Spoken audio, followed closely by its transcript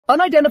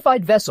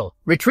Unidentified vessel,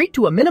 retreat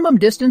to a minimum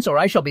distance or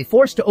I shall be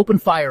forced to open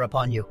fire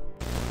upon you.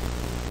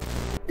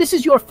 This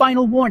is your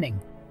final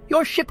warning.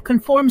 Your ship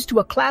conforms to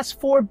a Class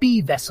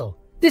 4B vessel.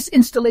 This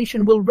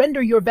installation will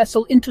render your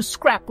vessel into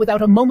scrap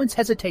without a moment's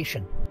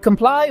hesitation.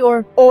 Comply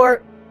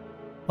or...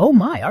 Oh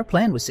my, our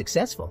plan was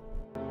successful.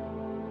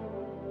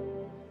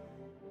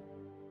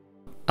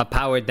 A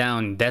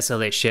powered-down,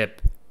 desolate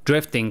ship,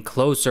 drifting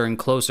closer and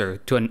closer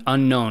to an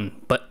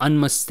unknown but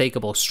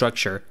unmistakable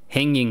structure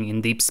hanging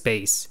in deep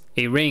space.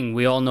 A ring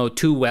we all know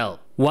too well,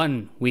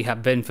 one we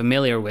have been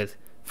familiar with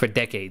for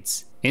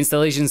decades.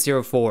 Installation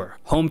 04,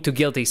 home to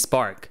Guilty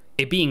Spark,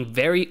 a being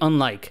very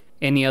unlike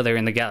any other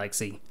in the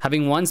galaxy.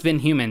 Having once been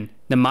human,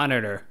 the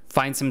Monitor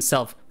finds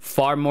himself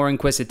far more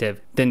inquisitive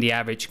than the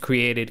average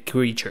created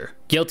creature.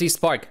 Guilty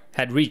Spark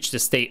had reached a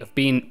state of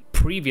being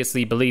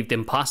previously believed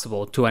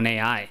impossible to an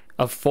AI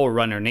of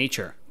Forerunner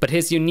nature, but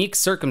his unique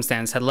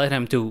circumstance had led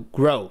him to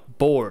grow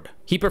bored.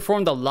 He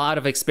performed a lot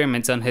of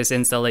experiments on his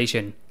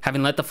installation,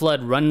 having let the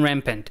flood run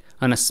rampant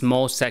on a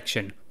small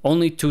section,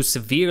 only to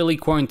severely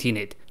quarantine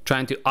it,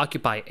 trying to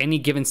occupy any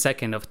given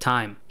second of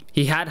time.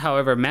 He had,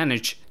 however,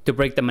 managed to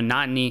break the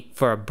monotony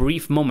for a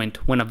brief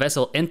moment when a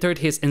vessel entered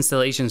his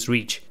installation's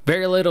reach.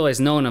 Very little is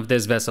known of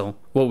this vessel.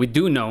 What we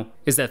do know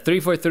is that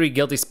 343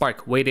 Guilty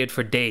Spark waited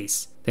for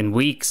days, then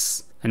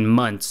weeks, and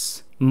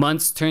months.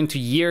 Months turned to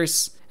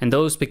years, and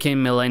those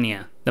became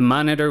millennia. The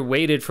Monitor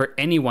waited for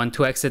anyone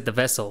to exit the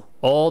vessel,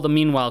 all the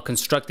meanwhile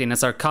constructing a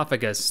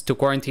sarcophagus to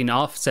quarantine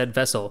off said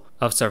vessel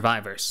of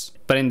survivors.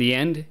 But in the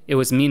end, it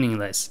was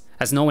meaningless,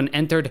 as no one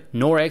entered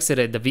nor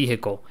exited the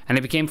vehicle, and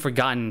it became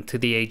forgotten to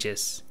the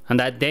ages. On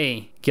that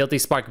day, Guilty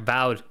Spark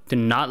vowed to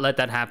not let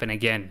that happen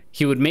again.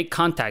 He would make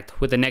contact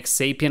with the next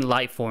sapient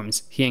life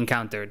forms he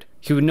encountered.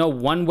 He would know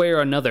one way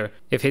or another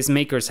if his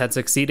makers had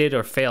succeeded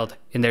or failed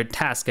in their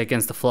task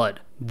against the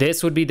flood.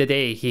 This would be the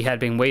day he had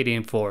been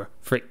waiting for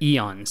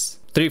eons.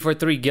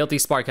 343 Guilty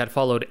Spark had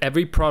followed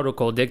every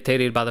protocol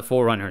dictated by the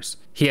Forerunners.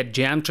 He had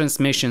jammed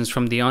transmissions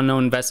from the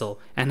unknown vessel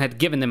and had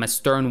given them a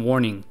stern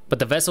warning, but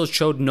the vessel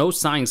showed no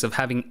signs of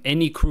having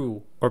any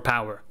crew or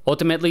power,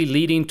 ultimately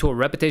leading to a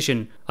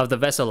repetition of the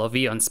vessel of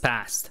eons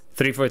past.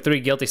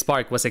 343 Guilty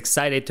Spark was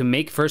excited to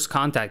make first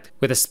contact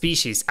with a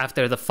species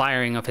after the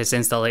firing of his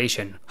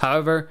installation.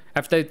 However,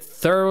 after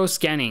thorough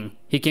scanning,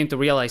 he came to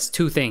realize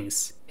two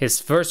things. His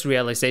first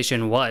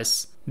realization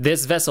was,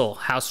 this vessel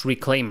housed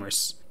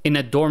reclaimers. In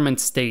a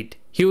dormant state,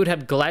 he would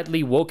have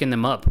gladly woken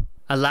them up,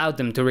 allowed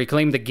them to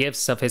reclaim the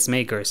gifts of his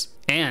makers,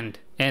 and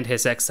end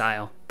his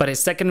exile. But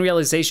his second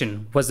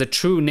realization was the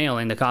true nail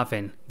in the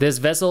coffin. This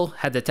vessel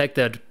had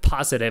detected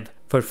positive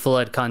for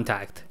flood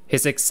contact.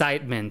 His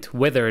excitement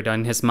withered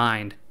on his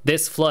mind.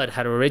 This flood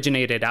had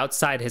originated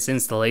outside his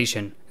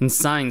installation, and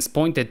signs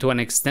pointed to an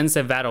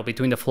extensive battle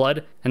between the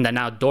flood and the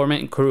now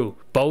dormant crew,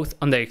 both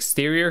on the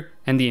exterior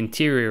and the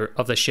interior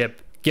of the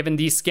ship. Given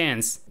these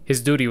scans, his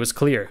duty was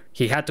clear.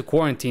 He had to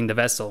quarantine the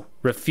vessel,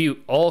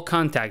 refute all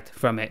contact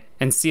from it,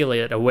 and seal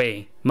it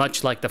away,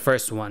 much like the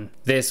first one.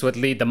 This would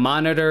lead the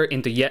Monitor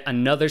into yet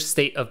another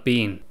state of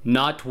being,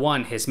 not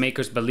one his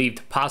makers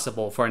believed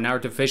possible for an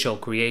artificial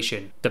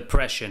creation: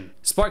 depression.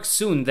 Spark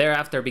soon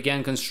thereafter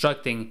began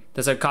constructing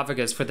the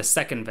sarcophagus for the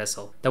second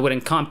vessel that would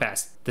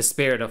encompass the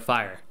Spirit of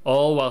Fire,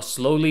 all while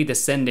slowly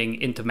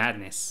descending into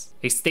madness.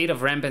 A state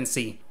of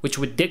rampancy which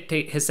would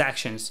dictate his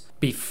actions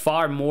be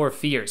far more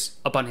fierce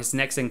upon his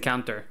next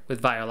encounter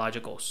with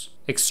biologicals.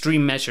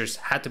 Extreme measures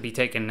had to be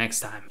taken next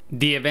time.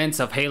 The events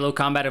of Halo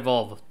Combat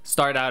Evolved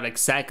start out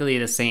exactly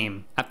the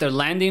same. After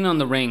landing on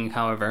the ring,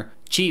 however,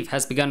 Chief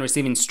has begun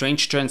receiving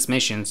strange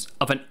transmissions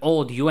of an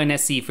old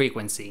UNSC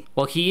frequency.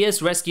 While he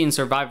is rescuing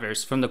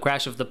survivors from the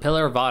crash of the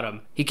Pillar of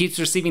Autumn, he keeps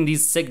receiving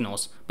these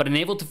signals, but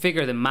unable to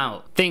figure them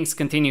out. Things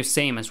continue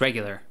same as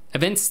regular.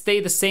 Events stay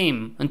the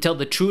same until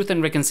the Truth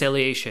and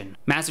Reconciliation.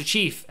 Master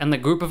Chief and the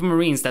group of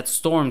Marines that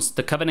storms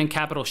the Covenant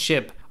capital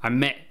ship are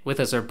met with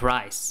a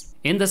surprise.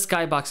 In the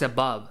skybox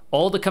above,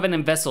 all the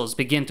Covenant vessels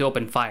begin to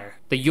open fire.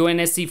 The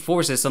UNSC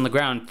forces on the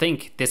ground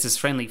think this is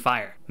friendly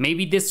fire.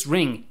 Maybe this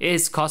ring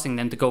is causing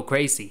them to go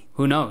crazy.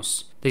 Who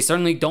knows? They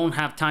certainly don't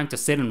have time to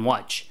sit and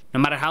watch, no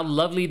matter how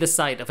lovely the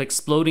sight of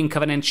exploding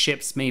Covenant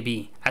ships may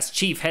be. As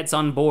Chief heads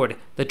on board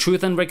the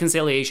Truth and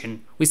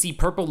Reconciliation, we see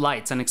purple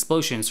lights and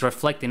explosions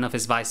reflecting off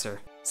his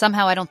visor.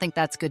 Somehow I don't think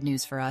that's good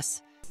news for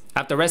us.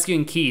 After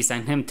rescuing Keys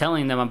and him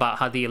telling them about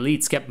how the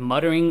elites kept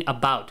muttering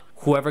about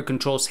whoever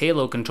controls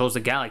Halo controls the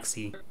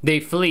galaxy, they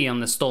flee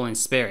on the stolen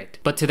spirit.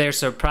 But to their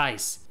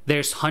surprise,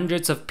 there's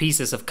hundreds of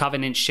pieces of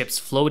Covenant ships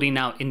floating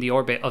out in the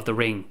orbit of the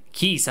ring.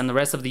 Keys and the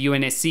rest of the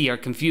UNSC are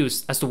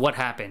confused as to what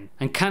happened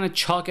and kinda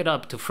chalk it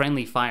up to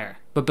friendly fire,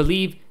 but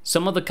believe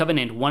some of the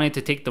Covenant wanted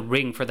to take the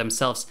ring for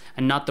themselves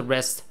and not the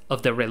rest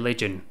of their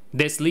religion.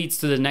 This leads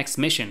to the next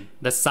mission,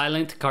 the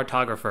Silent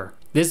Cartographer.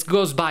 This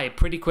goes by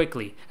pretty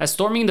quickly, as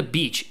storming the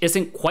beach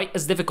isn't quite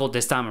as difficult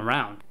this time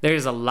around. There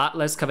is a lot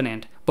less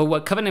Covenant, but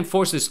what Covenant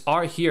forces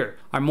are here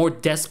are more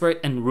desperate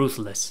and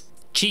ruthless.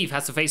 Chief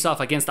has to face off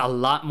against a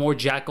lot more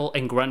Jackal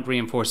and Grunt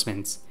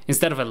reinforcements.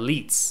 instead of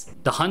elites.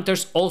 The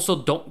hunters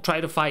also don't try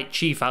to fight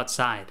Chief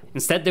outside.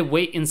 Instead, they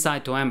wait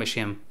inside to ambush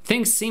him.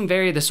 Things seem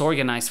very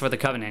disorganized for the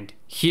Covenant.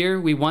 Here,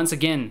 we once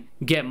again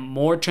get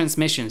more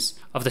transmissions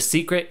of the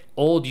secret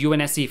old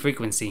UNSC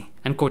frequency,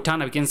 and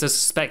Cortana begins to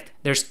suspect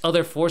there's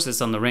other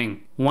forces on the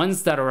ring,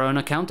 ones that are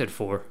unaccounted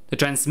for. The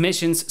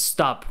transmissions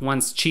stop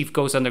once Chief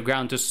goes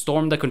underground to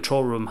storm the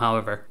control room,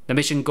 however. The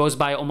mission goes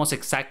by almost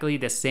exactly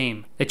the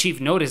same. The Chief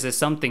notices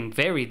something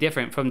very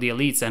different from the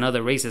elites and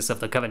other races of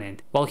the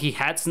Covenant. While he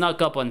had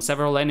snuck up on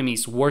several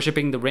enemies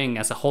worshipping the ring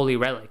as a holy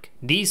relic,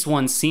 these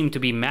ones seem to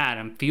be mad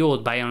and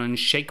fueled by an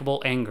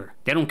unshakable anger.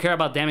 They don't care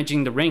about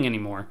damaging the ring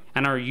anymore,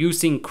 and are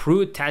using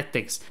crude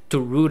tactics to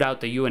root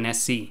out the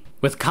UNSC,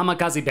 with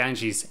kamikaze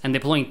banshees and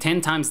deploying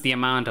 10 times the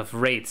amount of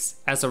wraiths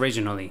as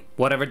originally.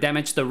 Whatever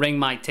damage the ring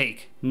might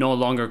take no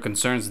longer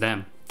concerns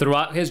them.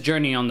 Throughout his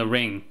journey on the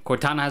ring,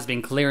 Cortana has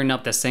been clearing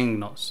up the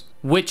signals,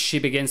 which she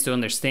begins to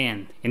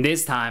understand. In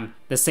this time,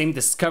 the same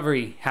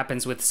discovery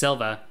happens with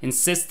Silva,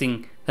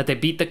 insisting that they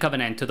beat the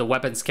Covenant to the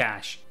weapons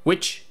cache,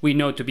 which we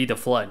know to be the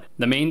Flood.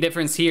 The main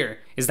difference here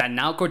is that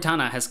now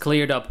Cortana has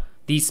cleared up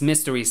these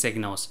mystery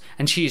signals,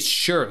 and she is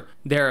sure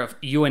they're of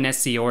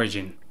UNSC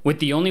origin, with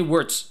the only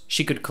words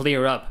she could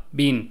clear up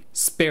being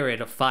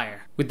Spirit of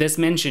Fire. With this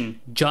mention,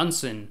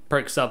 Johnson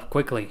perks up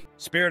quickly.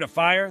 Spirit of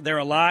Fire? They're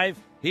alive?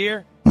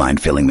 Here?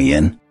 Mind filling me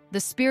in? The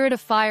Spirit of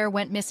Fire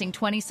went missing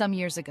 20-some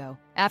years ago.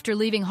 After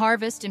leaving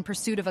Harvest in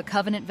pursuit of a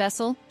Covenant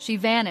vessel, she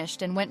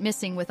vanished and went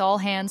missing with all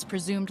hands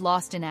presumed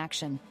lost in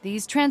action.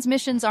 These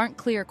transmissions aren't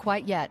clear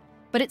quite yet,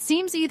 but it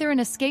seems either an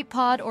escape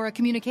pod or a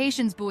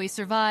communications buoy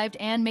survived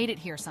and made it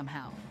here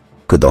somehow.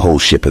 Could the whole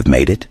ship have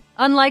made it?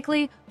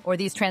 Unlikely, or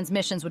these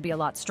transmissions would be a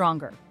lot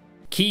stronger.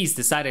 Keyes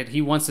decided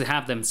he wants to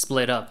have them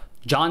split up.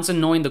 Johnson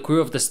knowing the crew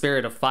of the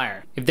Spirit of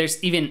Fire. If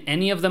there's even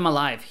any of them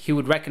alive, he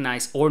would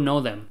recognize or know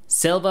them.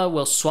 Silva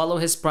will swallow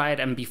his pride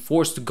and be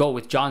forced to go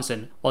with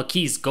Johnson, while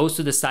Keyes goes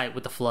to the site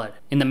with the Flood.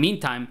 In the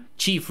meantime,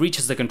 Chief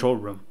reaches the control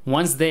room.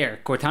 Once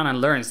there, Cortana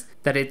learns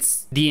that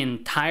it's the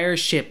entire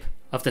ship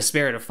of the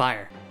Spirit of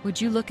Fire.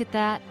 Would you look at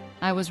that?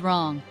 I was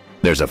wrong.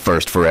 There's a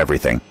first for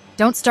everything.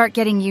 Don't start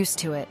getting used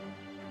to it.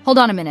 Hold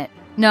on a minute.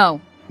 No,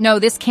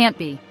 this can't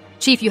be.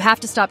 Chief, you have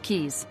to stop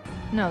Keyes.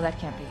 No, that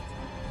can't be.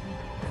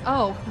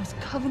 Oh, those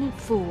Covenant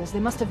fools. They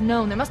must have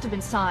known. There must have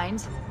been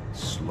signs.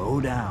 Slow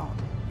down.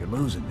 You're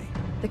losing me.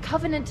 The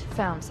Covenant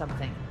found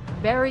something.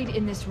 Buried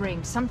in this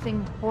ring.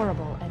 Something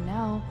horrible. And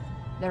now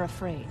they're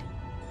afraid.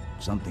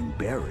 Something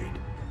buried?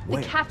 The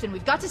Where? captain.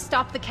 We've got to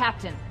stop the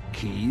captain.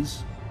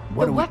 Keys?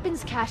 What The do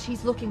weapons cache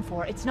he's looking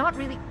for. It's not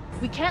really...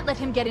 We can't let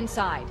him get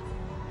inside.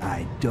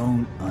 I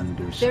don't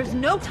understand. There's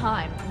no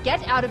time.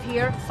 Get out of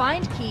here.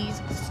 Find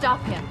Keyes.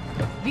 Stop him.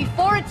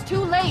 Before it's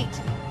too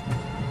late.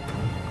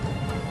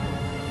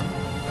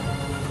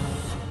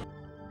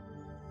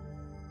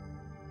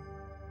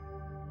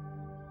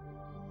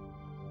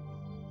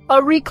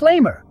 A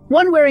reclaimer,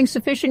 one wearing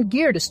sufficient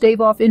gear to stave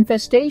off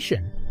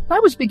infestation. I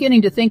was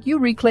beginning to think you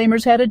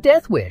reclaimers had a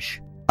death wish.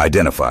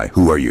 Identify.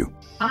 Who are you?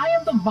 I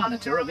am the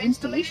monitor of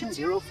Installation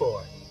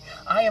 04.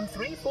 I am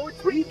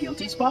 343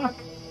 Guilty Spark.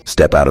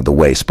 Step out of the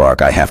way,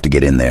 Spark. I have to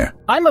get in there.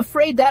 I'm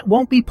afraid that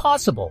won't be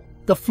possible.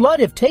 The Flood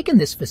have taken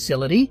this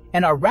facility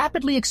and are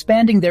rapidly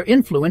expanding their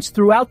influence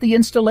throughout the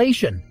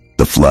installation.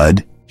 The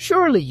Flood?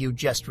 Surely you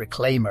just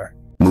reclaimer.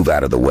 Move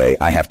out of the way.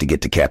 I have to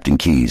get to Captain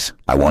Keyes.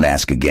 I won't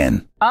ask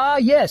again. Ah,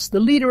 yes,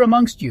 the leader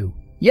amongst you.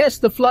 Yes,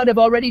 the Flood have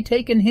already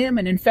taken him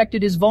and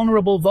infected his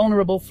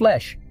vulnerable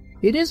flesh.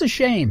 It is a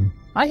shame.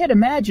 I had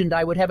imagined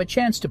I would have a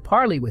chance to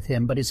parley with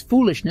him, but his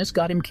foolishness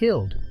got him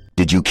killed.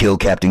 Did you kill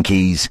Captain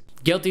Keyes?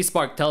 Guilty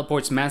Spark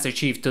teleports Master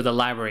Chief to the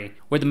library,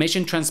 where the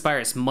mission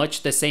transpires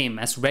much the same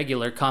as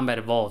regular Combat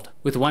Evolved,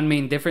 with one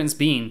main difference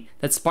being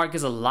that Spark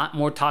is a lot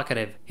more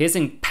talkative. He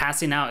isn't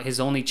passing out his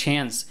only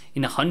chance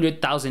in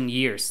 100,000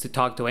 years to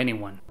talk to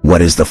anyone.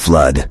 What is the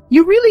Flood?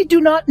 You really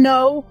do not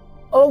know?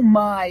 Oh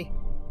my.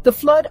 The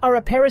Flood are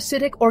a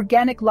parasitic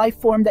organic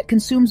life form that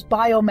consumes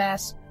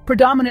biomass,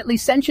 predominantly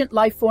sentient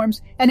life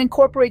forms, and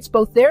incorporates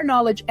both their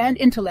knowledge and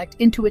intellect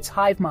into its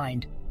hive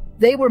mind.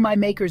 They were my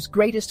maker's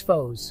greatest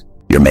foes.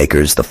 Your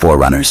makers, the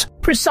Forerunners?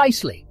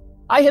 Precisely.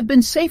 I have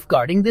been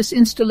safeguarding this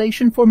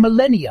installation for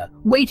millennia,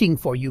 waiting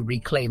for you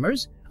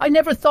reclaimers. I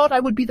never thought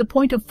I would be the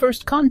point of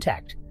first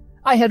contact.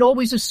 I had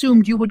always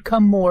assumed you would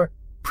come more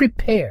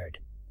prepared.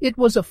 It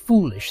was a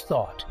foolish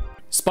thought.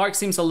 Spark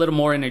seems a little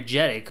more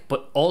energetic,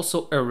 but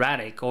also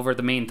erratic over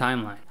the main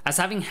timeline, as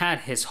having had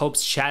his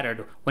hopes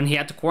shattered when he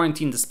had to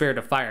quarantine the Spirit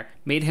of Fire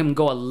made him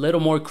go a little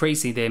more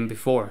crazy than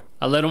before.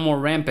 A little more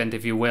rampant,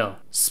 if you will.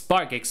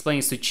 Spark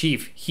explains to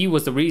Chief he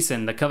was the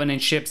reason the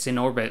Covenant ships in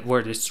orbit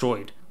were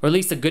destroyed, or at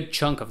least a good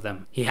chunk of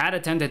them. He had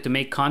attempted to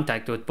make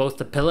contact with both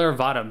the Pillar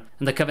of Autumn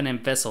and the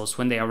Covenant vessels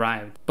when they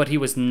arrived, but he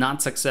was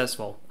not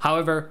successful.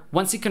 However,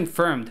 once he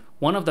confirmed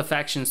one of the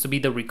factions to be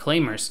the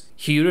Reclaimers,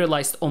 he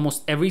utilized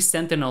almost every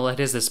Sentinel at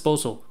his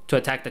disposal to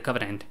attack the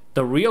Covenant.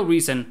 The real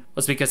reason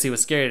was because he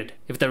was scared.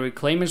 If the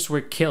Reclaimers were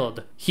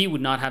killed, he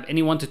would not have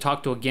anyone to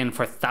talk to again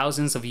for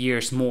thousands of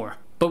years more.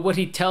 But what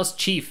he tells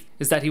Chief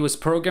is that he was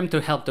programmed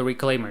to help the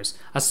Reclaimers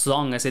as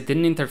long as it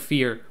didn't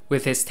interfere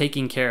with his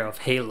taking care of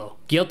Halo.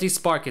 Guilty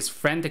Spark is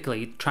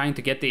frantically trying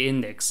to get the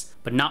index,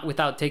 but not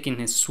without taking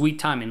his sweet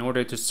time in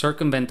order to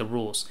circumvent the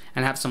rules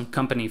and have some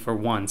company for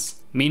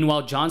once.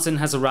 Meanwhile, Johnson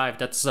has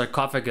arrived at the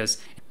sarcophagus,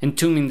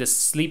 entombing the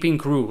sleeping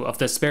crew of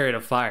the Spirit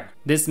of Fire.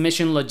 This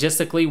mission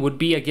logistically would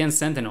be against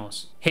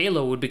Sentinels.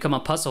 Halo would become a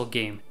puzzle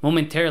game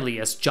momentarily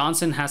as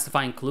Johnson has to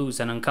find clues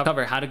and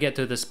uncover how to get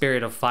to the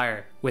Spirit of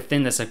Fire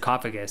within the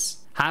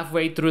sarcophagus.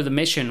 Halfway through the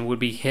mission would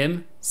be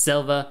him,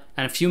 Silva,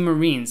 and a few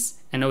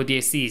Marines and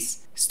ODSCs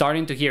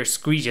starting to hear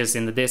screeches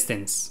in the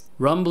distance.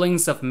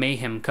 Rumblings of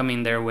mayhem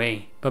coming their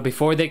way, but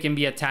before they can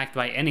be attacked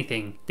by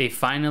anything, they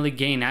finally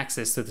gain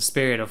access to the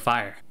Spirit of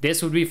Fire.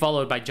 This would be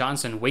followed by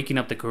Johnson waking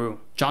up the crew.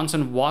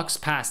 Johnson walks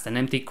past an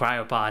empty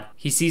cryopod.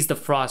 He sees the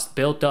frost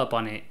built up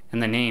on it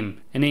and a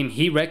name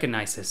he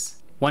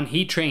recognizes. One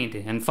he trained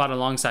and fought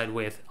alongside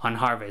with on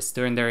Harvest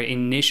during their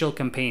initial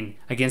campaign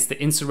against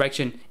the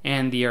insurrection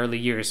and the early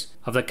years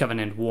of the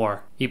Covenant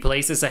War. He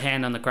places a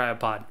hand on the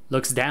cryopod,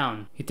 looks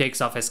down, he takes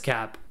off his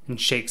cap, and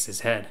shakes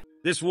his head.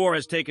 This war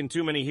has taken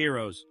too many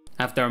heroes.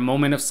 After a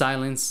moment of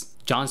silence,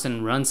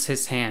 Johnson runs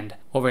his hand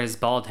over his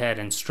bald head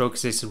and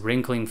strokes his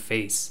wrinkling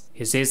face.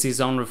 He sees his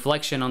own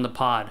reflection on the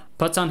pod,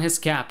 puts on his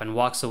cap and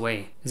walks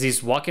away. As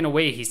he's walking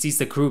away, he sees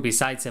the crew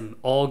beside him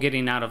all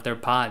getting out of their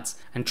pods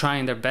and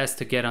trying their best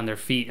to get on their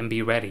feet and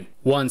be ready.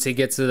 Once he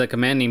gets to the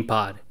commanding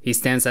pod, he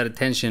stands at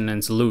attention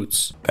and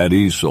salutes. At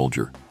ease,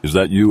 soldier. Is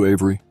that you,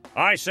 Avery?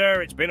 Aye,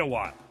 sir, it's been a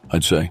while.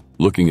 I'd say,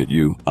 looking at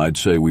you, I'd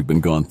say we've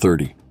been gone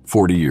 30,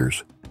 40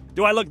 years.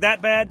 Do I look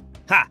that bad?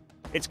 Ha!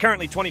 It's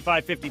currently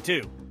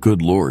 2552.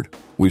 Good Lord.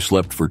 We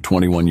slept for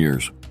 21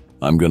 years.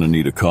 I'm gonna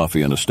need a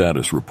coffee and a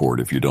status report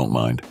if you don't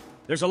mind.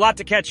 There's a lot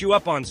to catch you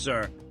up on,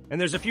 sir, and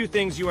there's a few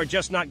things you are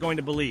just not going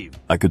to believe.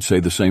 I could say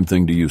the same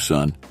thing to you,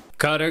 son.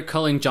 Cutter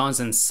calling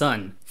Johnson's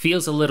son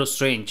feels a little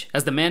strange,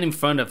 as the man in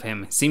front of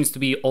him seems to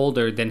be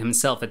older than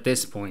himself at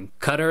this point.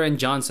 Cutter and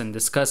Johnson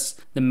discuss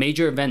the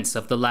major events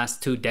of the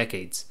last 2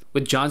 decades,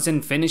 with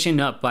Johnson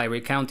finishing up by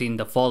recounting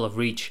the fall of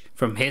Reach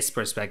from his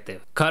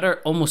perspective.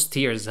 Cutter almost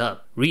tears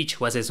up. Reach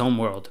was his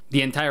homeworld.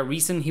 The entire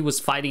reason he was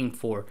fighting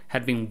for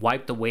had been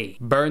wiped away,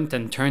 burnt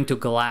and turned to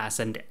glass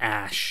and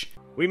ash.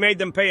 We made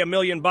them pay 1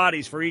 million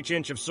bodies for each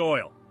inch of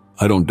soil.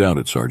 I don't doubt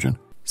it, Sergeant.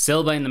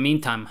 Silva, in the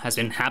meantime, has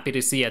been happy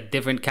to see a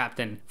different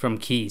captain from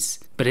Keyes,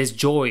 but his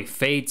joy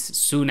fades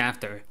soon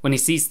after when he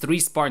sees 3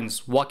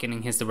 Spartans walking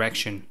in his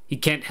direction. He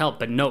can't help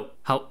but note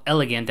how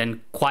elegant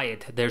and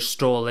quiet their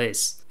stroll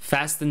is,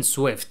 fast and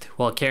swift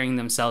while carrying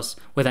themselves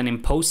with an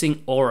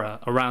imposing aura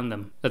around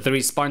them. The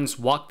 3 Spartans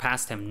walk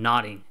past him,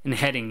 nodding and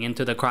heading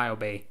into the cryo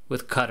bay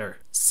with Cutter.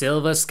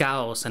 Silva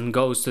scowls and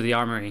goes to the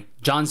armory.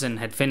 Johnson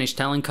had finished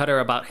telling Cutter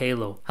about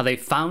Halo, how they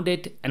found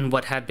it and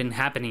what had been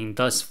happening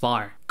thus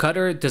far.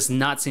 Cutter does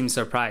not seem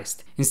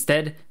surprised.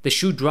 Instead, the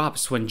shoe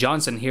drops when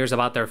Johnson hears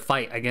about their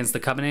fight against the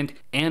Covenant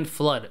and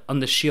Flood on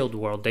the shield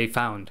world they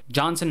found.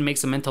 Johnson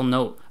makes a mental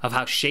note of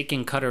how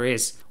shaken Cutter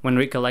is when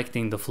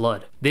recollecting the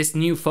Flood. This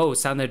new foe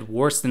sounded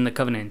worse than the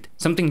Covenant,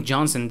 something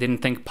Johnson didn't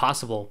think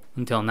possible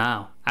until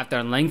now. After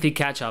a lengthy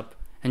catch-up,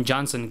 and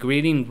Johnson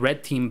greeting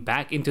Red Team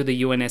back into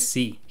the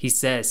UNSC, he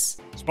says,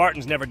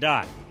 Spartans never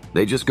die.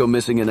 They just go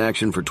missing in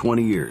action for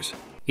 20 years.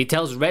 He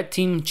tells Red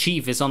Team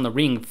Chief is on the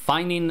ring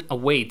finding a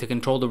way to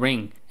control the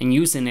ring and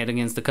using it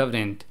against the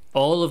Covenant.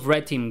 All of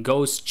Red Team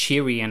goes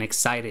cheery and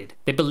excited.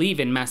 They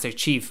believe in Master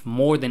Chief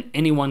more than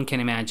anyone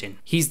can imagine.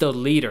 He's the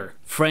leader,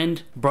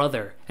 friend,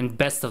 brother, and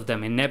best of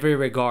them in every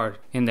regard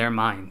in their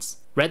minds.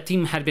 Red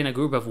Team had been a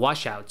group of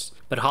washouts,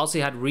 but Halsey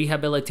had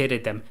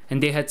rehabilitated them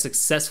and they had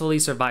successfully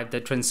survived the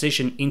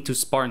transition into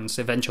Spartans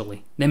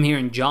eventually. Them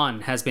hearing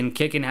John has been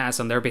kicking ass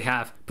on their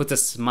behalf puts a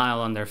smile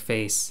on their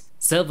face.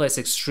 Silva is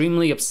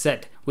extremely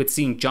upset with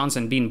seeing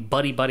Johnson being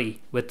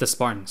buddy-buddy with the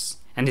Spartans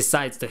and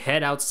decides to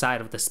head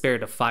outside of the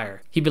Spirit of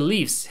Fire. He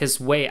believes his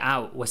way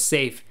out was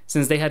safe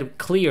since they had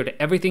cleared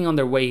everything on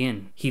their way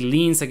in. He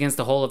leans against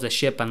the hull of the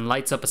ship and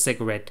lights up a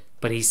cigarette,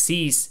 but he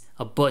sees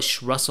a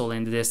bush rustle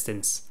in the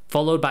distance,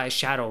 followed by a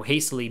shadow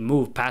hastily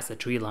move past the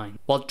tree line.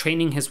 While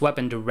training his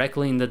weapon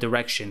directly in the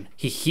direction,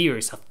 he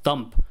hears a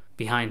thump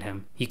behind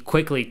him. He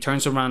quickly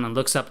turns around and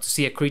looks up to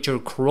see a creature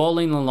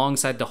crawling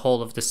alongside the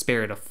hull of the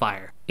Spirit of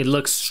Fire. It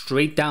looks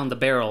straight down the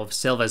barrel of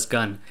Silva's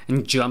gun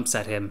and jumps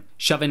at him,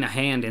 shoving a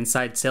hand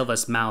inside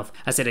Silva's mouth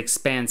as it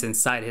expands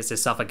inside his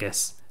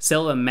esophagus.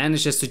 Silva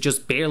manages to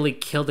just barely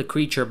kill the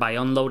creature by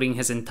unloading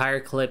his entire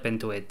clip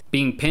into it.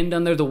 Being pinned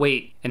under the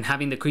weight and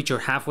having the creature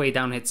halfway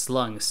down its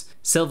lungs,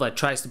 Silva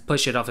tries to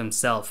push it off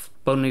himself,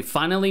 but when he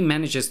finally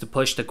manages to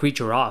push the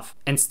creature off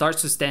and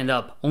starts to stand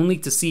up, only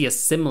to see a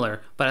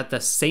similar but at the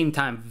same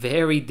time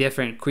very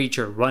different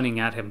creature running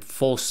at him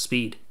full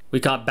speed. We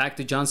got back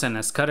to Johnson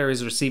as Cutter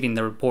is receiving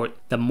the report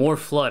that more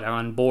Flood are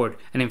on board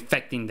and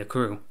infecting the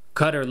crew.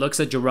 Cutter looks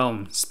at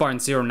Jerome,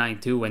 Spartan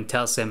 092, and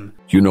tells him,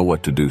 You know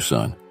what to do,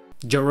 son.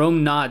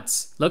 Jerome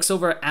nods, looks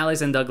over at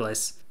Alice and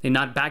Douglas. They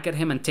nod back at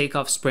him and take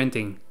off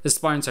sprinting. The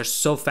Spartans are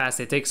so fast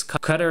it takes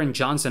Cutter and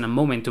Johnson a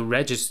moment to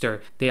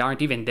register they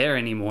aren't even there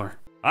anymore.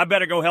 I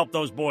better go help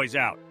those boys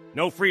out.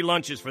 No free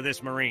lunches for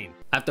this Marine.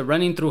 After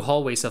running through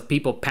hallways of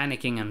people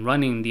panicking and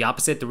running in the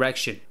opposite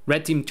direction,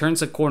 Red Team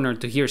turns a corner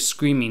to hear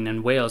screaming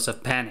and wails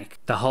of panic.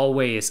 The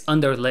hallway is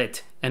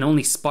underlit, and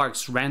only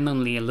sparks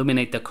randomly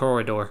illuminate the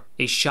corridor.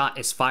 A shot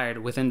is fired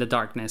within the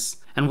darkness,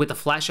 and with a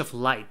flash of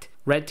light,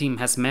 Red Team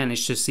has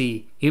managed to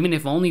see, even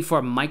if only for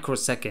a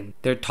microsecond,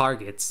 their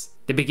targets.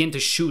 They begin to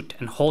shoot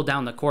and hold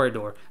down the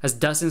corridor as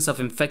dozens of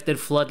infected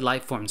flood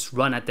lifeforms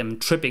run at them,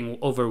 tripping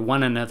over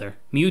one another,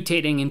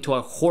 mutating into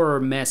a horror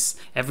mess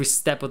every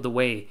step of the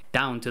way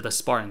down to the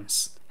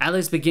Spartans.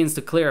 Alice begins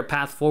to clear a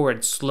path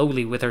forward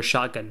slowly with her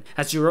shotgun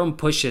as Jerome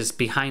pushes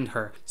behind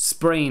her,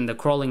 spraying the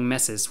crawling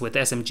messes with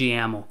SMG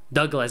ammo.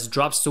 Douglas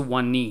drops to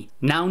one knee.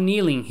 Now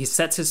kneeling, he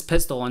sets his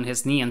pistol on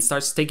his knee and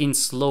starts taking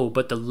slow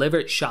but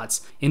deliberate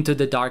shots into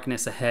the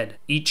darkness ahead,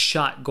 each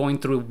shot going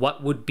through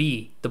what would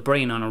be the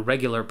brain on a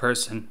regular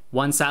person.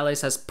 Once Alice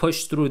has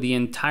pushed through the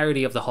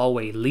entirety of the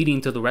hallway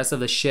leading to the rest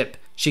of the ship,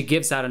 she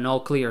gives out an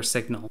all-clear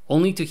signal,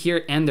 only to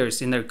hear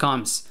Anders in their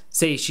comms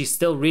say she's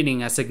still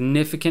reading a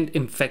significant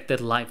infected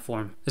life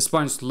form. The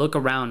Spartans look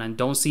around and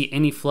don't see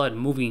any flood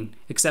moving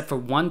except for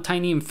one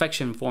tiny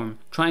infection form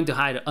trying to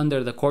hide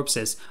under the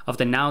corpses of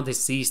the now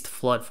deceased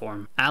flood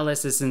form.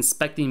 Alice is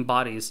inspecting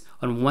bodies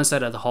on one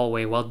side of the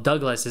hallway while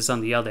Douglas is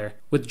on the other,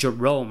 with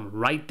Jerome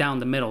right down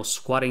the middle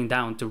squatting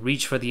down to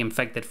reach for the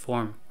infected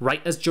form.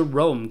 Right as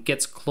Jerome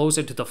gets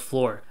closer to the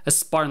floor, a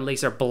Spartan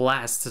laser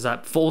blasts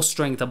at full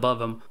strength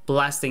above him,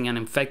 blasting an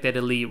infected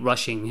elite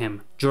rushing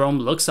him. Jerome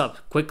looks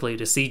up quickly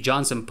to see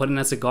Johnson putting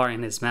a cigar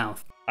in his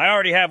mouth. I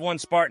already have one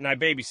Spartan I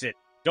babysit.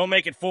 Don't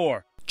make it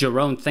 4.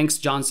 Jerome thanks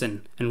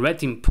Johnson, and Red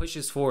Team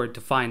pushes forward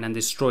to find and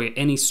destroy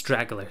any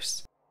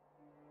stragglers.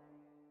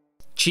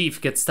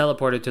 Chief gets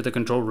teleported to the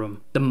control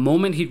room the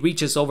moment he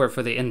reaches over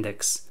for the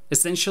index.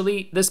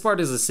 Essentially, this part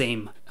is the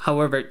same.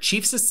 However,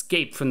 Chief's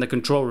escape from the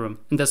control room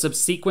and the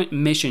subsequent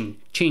mission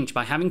changed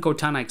by having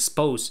Cortana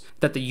expose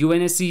that the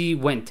UNSC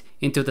went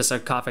into the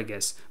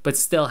sarcophagus, but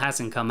still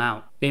hasn't come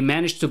out. They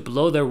managed to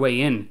blow their way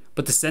in,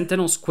 but the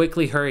Sentinels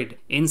quickly hurried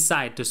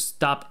inside to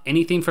stop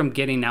anything from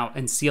getting out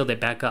and sealed it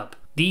back up.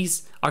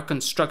 These are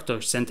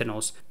Constructor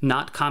Sentinels,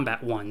 not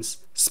combat ones.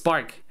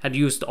 Spark had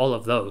used all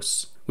of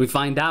those. We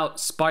find out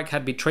Spark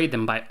had betrayed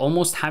them by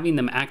almost having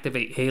them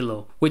activate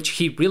Halo, which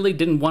he really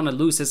didn't want to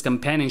lose his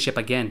companionship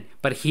again,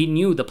 but he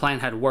knew the plan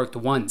had worked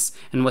once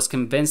and was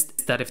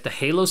convinced that if the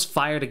Halos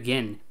fired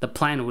again, the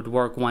plan would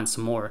work once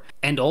more,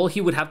 and all he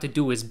would have to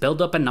do is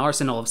build up an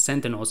arsenal of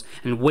Sentinels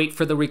and wait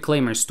for the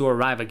Reclaimers to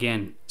arrive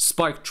again.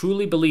 Spark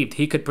truly believed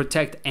he could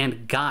protect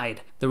and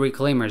guide the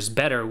Reclaimers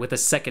better with a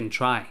second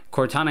try.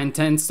 Cortana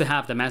intends to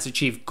have the Master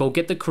Chief go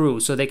get the crew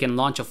so they can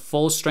launch a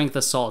full-strength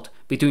assault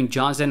between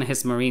Johnson and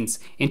his Marines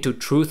into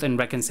Truth and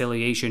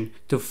Reconciliation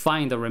to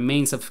find the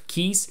remains of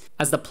Keyes,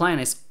 as the plan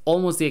is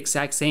almost the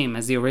exact same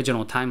as the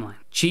original timeline.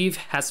 Chief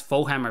has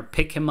Foehammer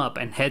pick him up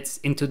and heads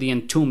into the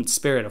entombed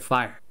Spirit of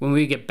Fire. When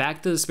we get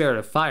back to the Spirit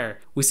of Fire,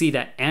 we see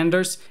that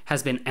Anders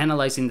has been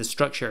analyzing the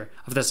structure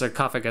of the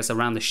sarcophagus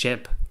around the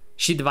ship.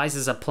 She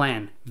devises a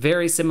plan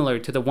very similar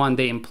to the one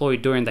they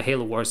employed during the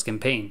Halo Wars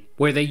campaign,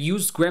 where they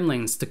used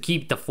gremlins to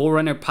keep the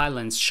Forerunner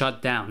pylons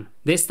shut down.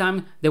 This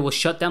time, they will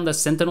shut down the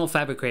Sentinel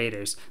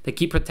fabricators that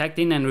keep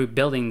protecting and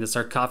rebuilding the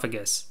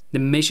sarcophagus. The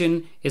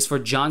mission is for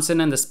Johnson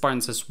and the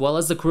Spartans, as well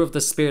as the crew of the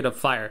Spirit of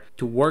Fire,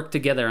 to work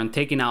together on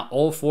taking out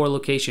all 4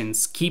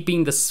 locations,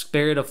 keeping the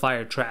Spirit of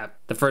Fire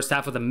trapped. The first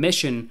half of the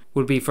mission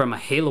would be from a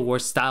Halo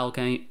Wars style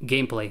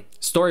gameplay.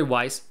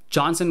 Story-wise,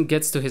 Johnson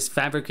gets to his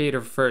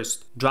fabricator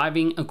first,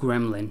 driving a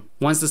gremlin.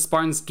 Once the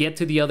Spartans get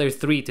to the other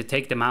 3 to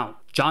take them out,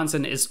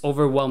 Johnson is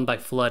overwhelmed by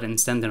Flood and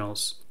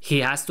Sentinels. He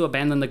has to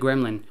abandon the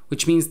gremlin,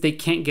 which means they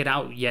can't get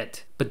out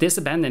yet. But this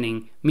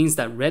abandoning means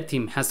that Red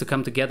Team has to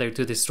come together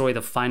to destroy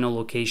the final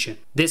location.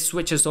 This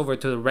switches over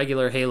to the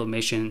regular Halo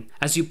mission.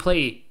 As you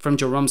play from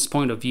Jerome's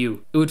point of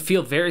view, it would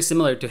feel very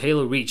similar to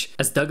Halo Reach,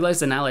 as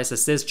Douglas and Alice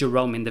assist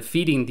Jerome in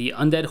defeating the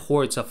undead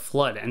hordes of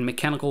Flood and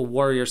mechanical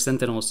warrior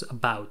Sentinels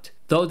about.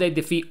 Though they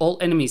defeat all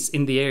enemies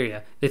in the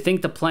area, they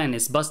think the plan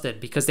is busted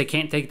because they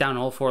can't take down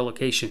all 4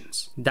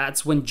 locations.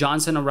 That's when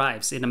Johnson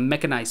arrives in a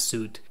mechanized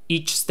suit,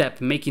 each step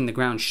making the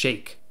ground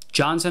shake.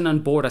 Johnson on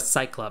board a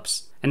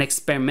Cyclops, an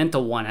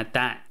experimental one at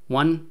that,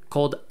 one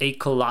called a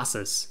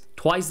Colossus,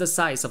 twice the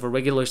size of a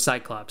regular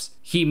Cyclops.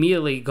 He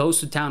immediately goes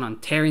to town on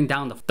tearing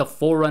down the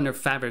Forerunner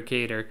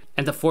fabricator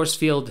and the force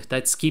field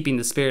that's keeping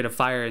the Spirit of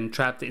Fire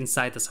entrapped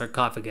inside the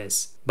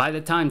sarcophagus. By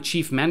the time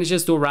Chief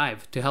manages to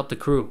arrive to help the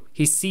crew,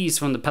 he sees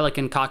from the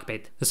Pelican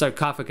cockpit the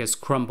sarcophagus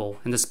crumble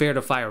and the Spirit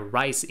of Fire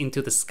rise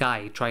into the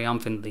sky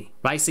triumphantly,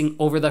 rising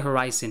over the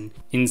horizon.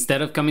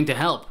 Instead of coming to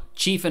help,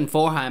 Chief and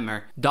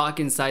Foehammer dock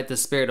inside the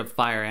Spirit of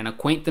Fire and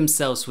acquaint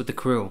themselves with the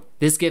crew.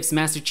 This gives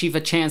Master Chief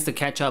a chance to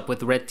catch up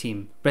with Red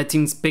Team. Red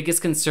Team's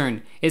biggest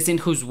concern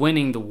isn't who's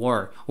winning the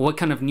war or what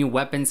kind of new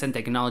weapons and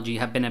technology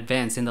have been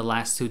advanced in the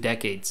last 2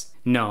 decades.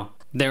 No.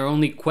 Their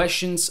only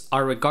questions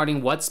are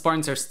regarding what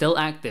Spartans are still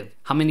active,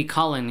 how many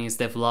colonies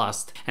they've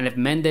lost, and if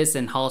Mendes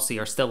and Halsey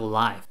are still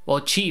alive.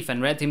 While Chief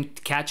and Red Team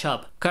catch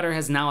up, Cutter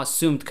has now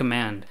assumed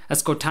command.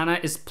 As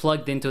Cortana is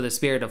plugged into the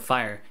spirit of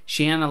fire,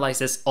 she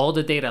analyzes all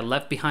the data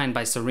left behind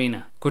by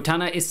Serena.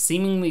 Cortana is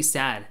seemingly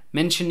sad,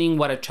 mentioning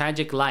what a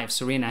tragic life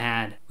Serena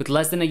had. With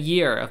less than a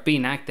year of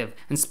being active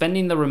and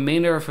spending the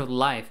remainder of her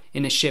life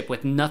in a ship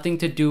with nothing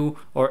to do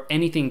or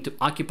anything to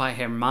occupy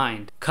her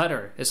mind,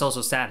 Cutter is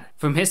also sad.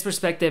 From his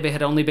perspective, it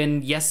had only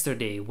been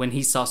yesterday when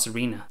he saw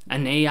Serena,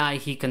 an AI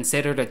he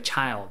considered a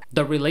child.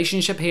 The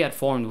relationship he had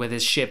formed with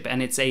his ship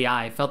and its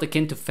AI felt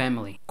akin to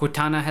family.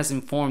 Cortana has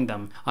informed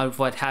them of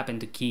what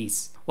happened to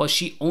Keys. While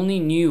she only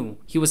knew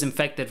he was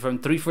infected from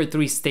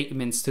 343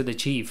 statements to the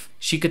chief,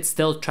 she could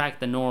still track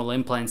the neural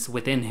implants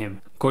within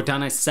him.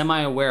 Cortana is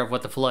semi-aware of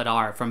what the Flood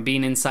are from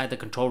being inside the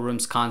control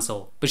room's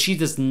console, but she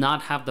does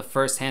not have the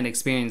first-hand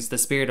experience the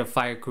Spirit of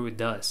Fire crew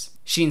does.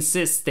 She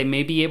insists they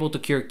may be able to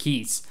cure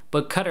Keys,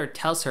 but Cutter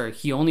tells her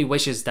he only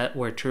wishes that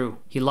were true.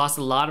 He lost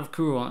a lot of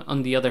crew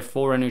on the other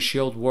Forerunner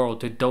shield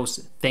world to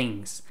those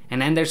things,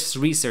 and Anders's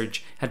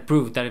research had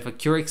proved that if a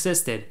cure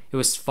existed, it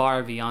was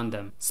far beyond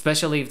them,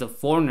 especially if the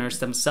Foreigners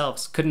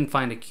themselves couldn't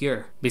find a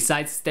cure.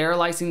 Besides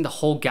sterilizing the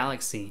whole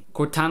galaxy,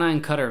 Cortana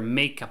and Cutter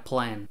make a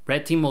plan.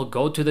 Red Team will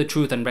go to the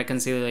Truth and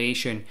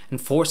Reconciliation and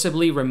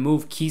forcibly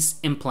remove Keys'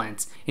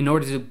 implants in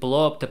order to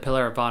blow up the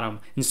Pillar of Autumn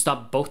and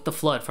stop both the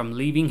Flood from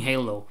leaving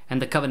Halo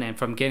and the Covenant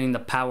from getting the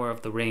power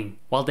of the ring.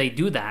 While they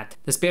do that,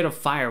 the Spirit of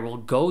Fire will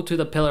go to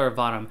the Pillar of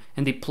Autumn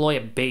and deploy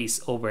a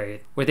base over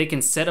it, where they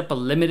can set up a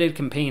limited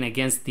campaign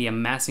against the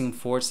amassing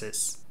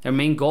forces. Their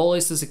main goal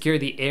is to secure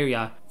the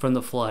area from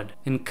the Flood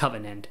and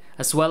Covenant,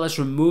 as well as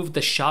remove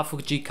the Sha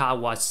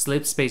Fujikawa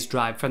slip space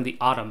drive from the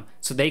Autumn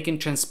so they can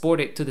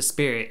transport it to the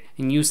Spirit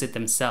and use it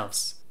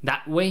themselves.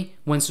 That way,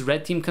 once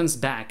Red Team comes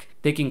back,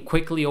 they can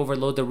quickly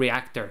overload the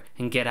reactor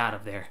and get out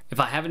of there. If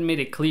I haven't made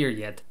it clear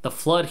yet, the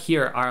Flood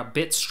here are a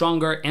bit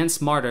stronger and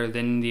smarter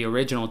than in the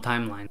original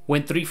timeline.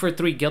 When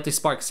 343 Guilty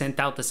Spark sent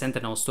out the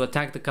Sentinels to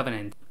attack the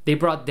Covenant, they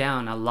brought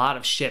down a lot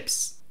of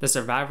ships. The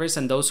survivors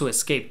and those who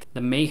escaped the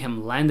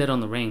mayhem landed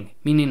on the ring,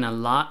 meaning a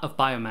lot of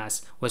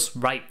biomass was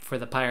ripe for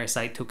the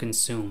parasite to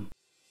consume.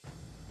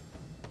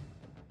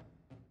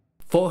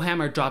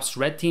 Foehammer drops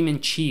Red Team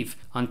in Chief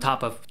on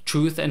top of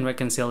Truth and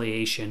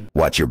Reconciliation.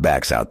 Watch your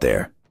backs out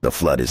there. The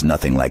Flood is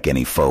nothing like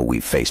any foe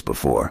we've faced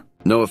before.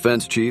 No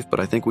offense, Chief, but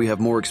I think we have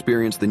more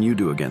experience than you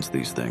do against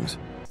these things.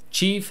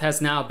 Chief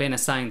has now been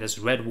assigned as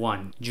Red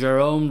 1,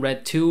 Jerome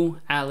Red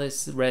 2,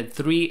 Alice Red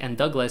 3, and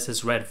Douglas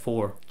is Red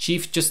 4.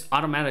 Chief just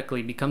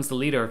automatically becomes the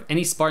leader of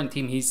any Spartan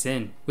team he's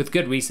in, with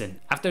good reason.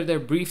 After their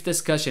brief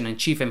discussion and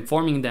Chief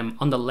informing them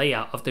on the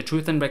layout of the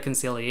Truth and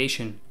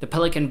Reconciliation, the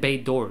Pelican Bay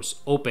doors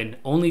open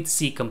only to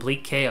see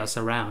complete chaos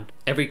around.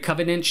 Every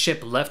Covenant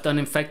ship left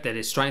uninfected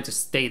is trying to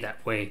stay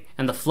that way,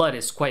 and the Flood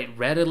is quite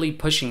readily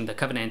pushing the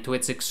Covenant to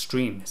its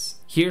extremes.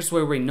 Here's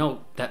where we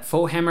note that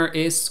Foehammer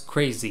is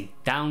crazy,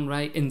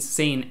 downright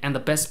insane, and the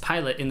best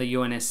pilot in the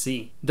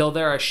UNSC. Though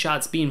there are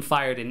shots being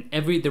fired in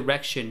every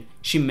direction,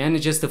 she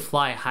manages to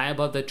fly high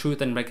above the Truth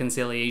and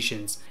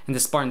Reconciliations, and the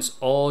Spartans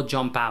all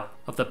jump out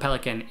of the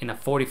Pelican in a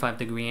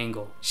 45-degree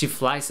angle. She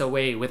flies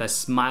away with a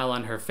smile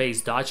on her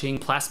face, dodging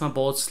plasma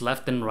bolts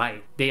left and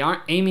right. They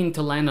aren't aiming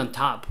to land on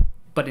top,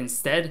 but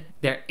instead,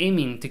 they're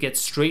aiming to get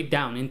straight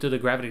down into the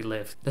gravity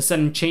lift. The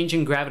sudden change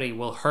in gravity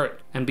will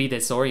hurt and be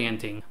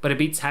disorienting, but it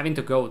beats having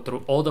to go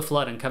through all the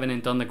Flood and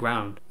Covenant on the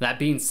ground. That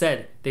being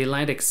said, they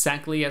land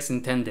exactly as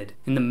intended,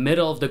 in the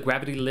middle of the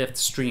gravity lift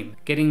stream,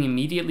 getting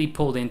immediately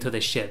pulled into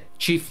the ship.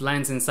 Chief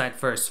lands inside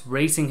first,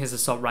 raising his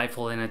assault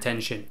rifle in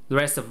attention. The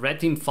rest of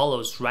Red Team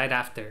follows right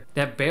after.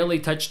 They have barely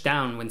touched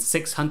down when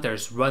 6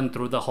 hunters run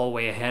through the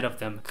hallway ahead of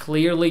them,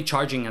 clearly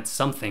charging at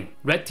something.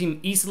 Red Team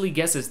easily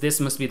guesses this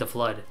must be the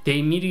Flood. They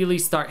immediately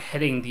start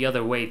heading the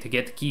other way to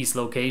get to Key's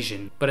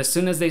location, but as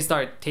soon as they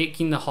start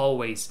taking the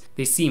hallways,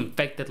 they see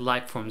infected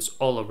life forms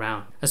all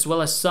around, as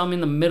well as some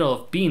in the middle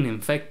of being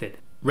infected.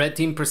 Red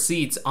Team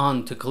proceeds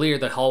on to clear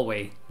the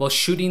hallway, while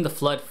shooting the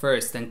Flood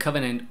first and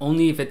Covenant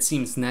only if it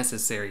seems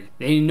necessary.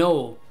 They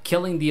know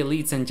killing the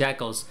elites and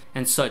jackals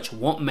and such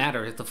won't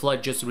matter if the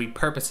Flood just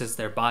repurposes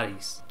their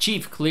bodies.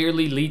 Chief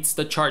clearly leads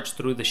the charge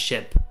through the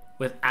ship,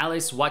 with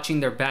Alice watching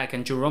their back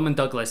and Jerome and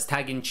Douglas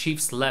tagging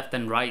Chief's left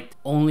and right,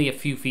 only a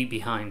few feet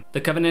behind.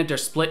 The Covenant are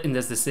split in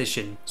this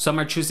decision. Some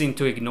are choosing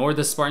to ignore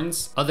the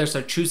Spartans, others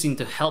are choosing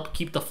to help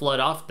keep the Flood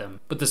off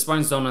them, but the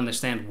Spartans don't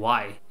understand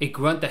why. A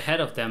grunt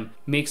ahead of them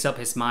makes up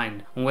his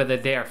mind on whether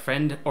they are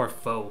friend or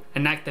foe,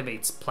 and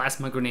activates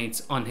plasma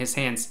grenades on his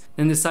hands,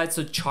 then decides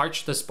to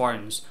charge the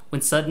Spartans,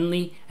 when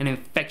suddenly an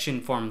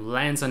infection form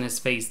lands on his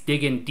face,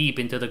 digging deep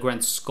into the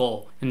grunt's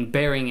skull and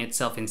burying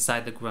itself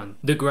inside the grunt.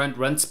 The grunt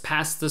runs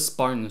past the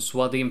Spartans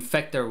while the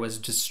infector was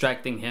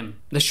distracting him.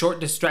 The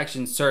short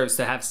distraction serves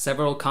to have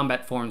several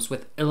combat forms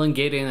with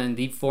elongated and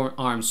deformed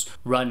arms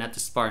run at the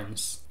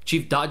Spartans.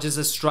 Chief dodges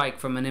a strike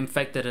from an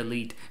infected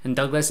elite, and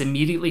Douglas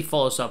immediately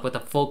follows up with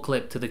a full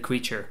clip to the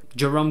creature.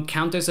 Jerome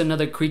counters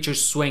another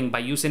creature's swing by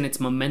using its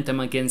momentum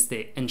against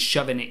it and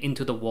shoving it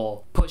into the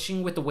wall.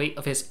 Pushing with the weight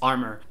of his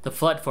armor, the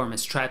Flood form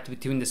is trapped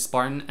between the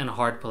Spartan and a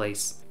hard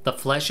place. The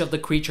flesh of the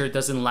creature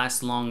doesn't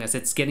last long as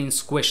it's getting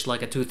squished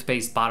like a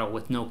toothpaste bottle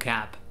with no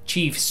cap.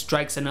 Chief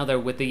strikes another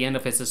with the end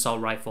of his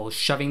assault rifle,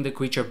 shoving the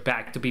creature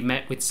back to be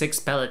met with 6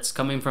 pellets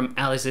coming from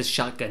Alice's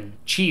shotgun.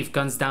 Chief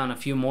guns down a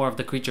few more of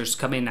the creatures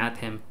coming at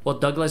him, while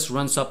Douglas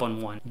runs up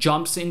on one,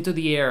 jumps into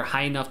the air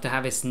high enough to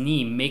have his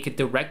knee make a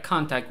direct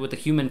contact with the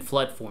human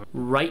flood form,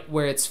 right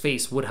where its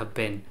face would have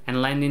been,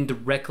 and landing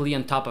directly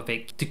on top of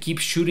it to keep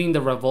shooting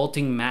the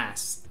revolting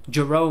mass.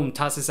 Jerome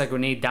tosses a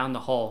grenade down the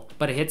hall,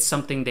 but it hits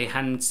something they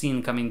hadn't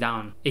seen coming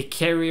down. A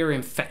carrier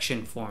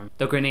infection form.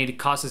 The grenade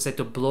causes it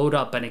to blow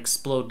up and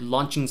explode,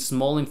 launching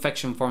small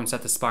infection forms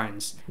at the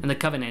Spartans, and the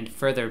Covenant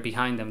further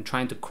behind them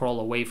trying to crawl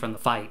away from the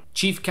fight.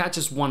 Chief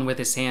catches one with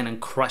his hand and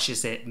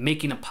crushes it,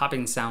 making a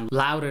popping sound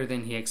louder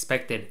than he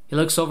expected. He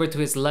looks over to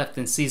his left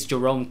and sees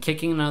Jerome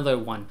kicking another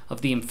one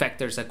of the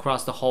infectors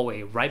across the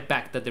hallway, right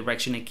back the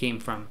direction it came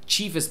from.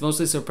 Chief is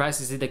mostly surprised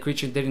to see the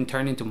creature didn't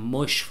turn into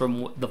mush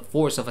from the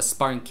force of a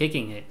Spartan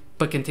kicking it,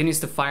 but continues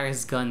to fire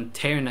his gun,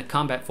 tearing a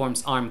combat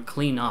form's arm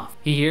clean off.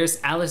 He hears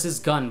Alice's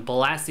gun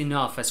blasting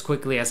off as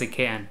quickly as it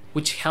can,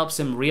 which helps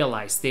him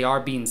realize they are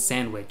being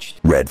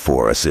sandwiched. Red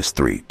 4, assist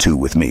 3, 2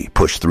 with me,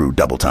 push through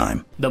double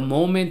time. The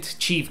moment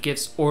Chief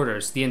gives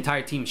orders, the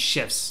entire team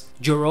shifts.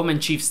 Jerome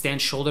and Chief stand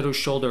shoulder to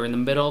shoulder in the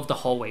middle of the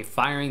hallway,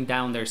 firing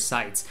down their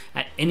sights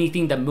at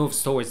anything that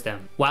moves towards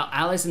them, while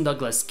Alice and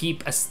Douglas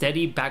keep a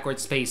steady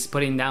backward pace,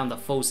 putting down the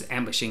foes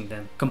ambushing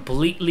them,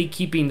 completely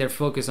keeping their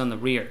focus on the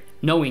rear,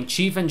 knowing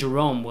Chief and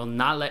Jerome will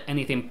not let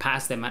anything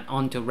pass them and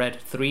onto Red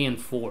 3 and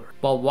 4.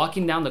 While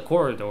walking down the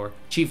corridor,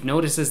 Chief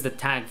notices the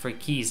tag for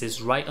keys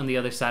is right on the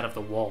other side of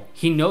the wall.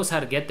 He knows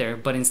how to get there,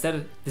 but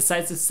instead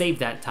decides to save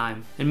that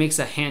time and makes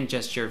a hand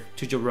gesture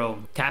to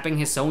Jerome, tapping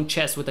his own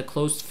chest with a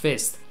closed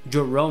fist.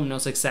 Jerome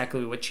knows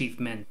exactly what Chief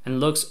meant and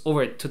looks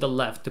over to the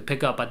left to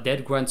pick up a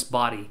dead grunt's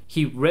body.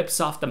 He rips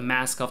off the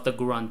mask of the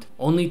grunt,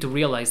 only to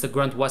realize the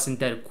grunt wasn't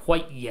dead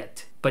quite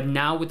yet. But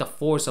now, with the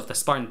force of the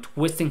Spartan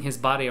twisting his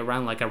body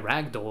around like a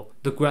ragdoll,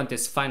 the grunt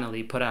is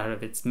finally put out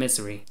of its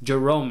misery.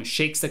 Jerome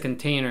shakes the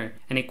container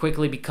and it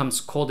quickly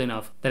becomes cold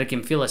enough that it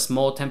can feel a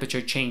small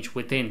temperature change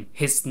within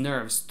his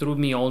nerves through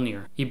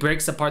Mjolnir. He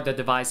breaks apart the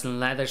device and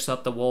lathers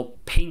up the wall,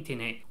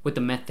 painting it with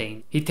the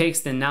methane. He takes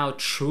the now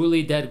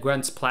truly dead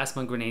grunt's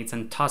plasma grenades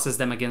and tosses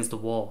them against the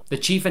wall. The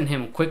Chief and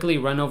him quickly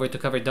run over to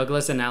cover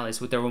Douglas and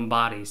Alice with their own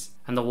bodies,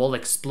 and the wall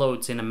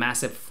explodes in a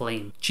massive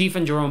flame. Chief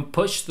and Jerome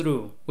push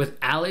through, with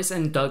Alice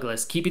and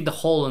Douglas keeping the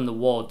hole in the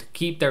wall to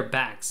keep their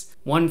backs,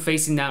 one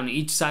facing down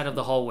each side of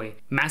the hallway,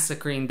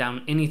 massacring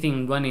down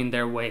anything running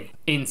their way.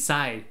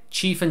 Inside,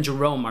 Chief and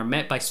Jerome are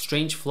met by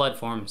strange flood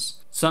forms.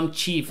 Some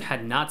Chief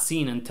had not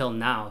seen until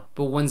now,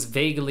 but ones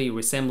vaguely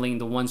resembling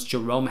the ones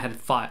Jerome had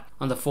fought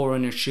on the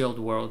Forerunner shield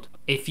world.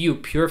 A few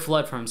pure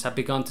flood forms have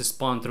begun to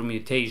spawn through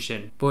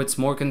mutation, but what's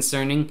more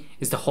concerning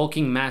is the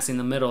hulking mass in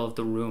the middle of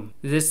the room.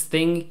 This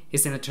thing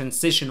is in a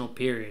transitional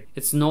period.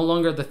 It's no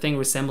longer the thing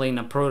resembling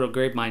a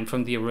proto-gravemind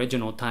from the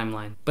original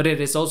timeline, but it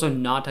is also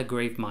not a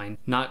gravemind,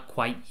 not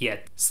quite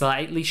yet.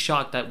 Slightly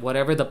shocked at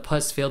whatever the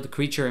pus-filled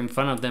creature in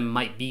front of them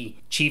might be,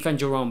 Chief and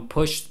Jerome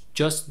pushed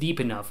just deep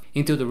enough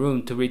into the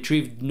room to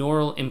retrieve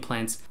neural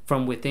implants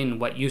from within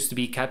what used to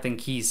be Captain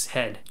Key's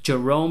head.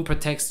 Jerome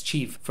protects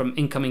Chief from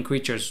incoming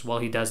creatures while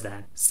he does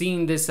that.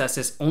 Seeing this as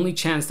his only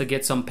chance to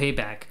get some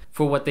payback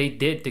for what they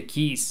did to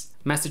Keyes,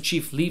 Master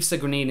Chief leaves a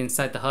grenade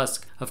inside the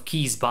husk of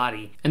Key's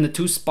body, and the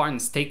two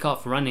Spartans take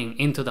off running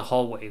into the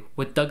hallway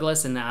with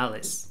Douglas and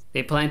Alice.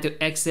 They plan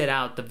to exit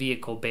out the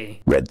vehicle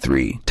bay. Red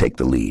 3, take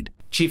the lead.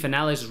 Chief and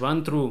Alice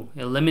run through,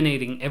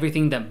 eliminating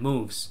everything that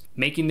moves,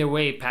 making their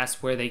way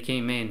past where they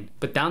came in.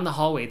 But down the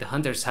hallway, the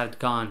hunters had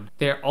gone.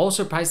 They are all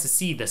surprised to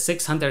see the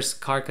 6 hunters'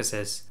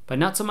 carcasses, but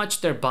not so much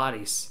their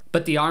bodies,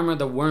 but the armor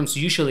the worms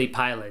usually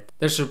pilot.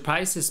 Their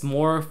surprise is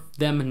more of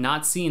them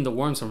not seeing the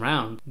worms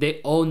around.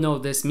 They all know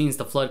this means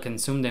the flood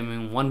consumed them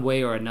in one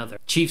way or another.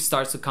 Chief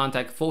starts to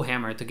contact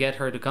Forerunner to get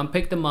her to come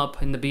pick them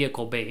up in the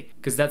vehicle bay,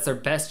 because that's their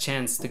best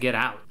chance to get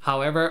out.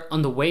 However,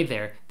 on the way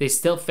there, they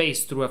still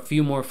face through a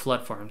few more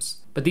flood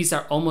forms, but these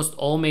are almost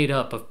all made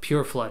up of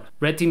pure flood.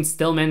 Red Team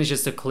still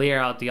manages to clear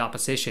out the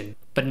opposition,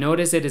 but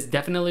notice it is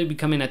definitely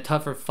becoming a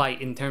tougher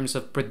fight in terms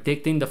of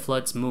predicting the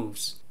flood's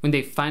moves. When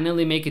they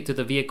finally make it to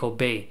the vehicle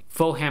bay,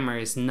 Forerunner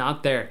is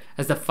not there,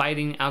 as the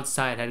fighting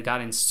outside had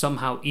gotten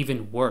somehow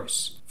even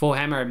worse.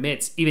 Forerunner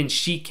admits even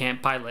she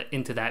can't pilot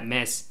into that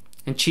mess,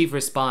 and Chief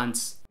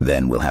responds,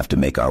 "Then we'll have to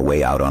make our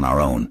way out on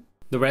our own."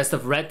 The rest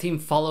of Red Team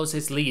follows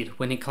his lead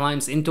when he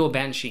climbs into a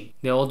Banshee.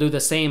 They all do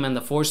the same, and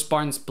the 4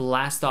 Spartans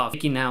blast off,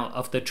 speaking out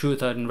of the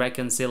truth and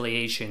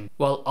reconciliation.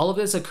 While all of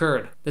this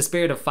occurred, the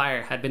Spirit of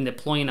Fire had been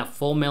deploying a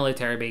full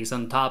military base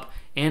on top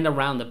and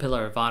around the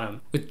Pillar of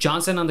Autumn, with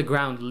Johnson on the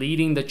ground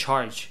leading the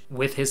charge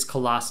with his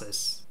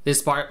Colossus.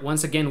 This part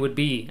once again would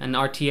be an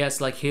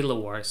RTS like Halo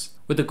Wars,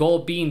 with the goal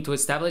being to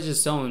establish a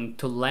zone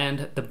to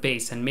land the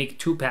base and make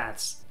 2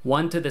 paths.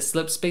 One to the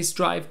slipspace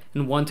drive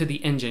and one to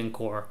the engine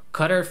core.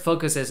 Cutter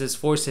focuses his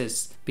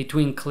forces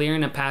between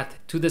clearing a path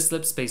to the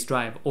slipspace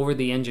drive over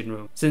the engine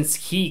room, since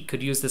he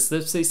could use the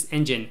slipspace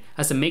engine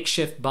as a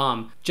makeshift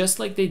bomb just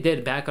like they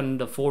did back on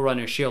the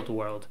Forerunner shield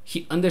world.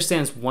 He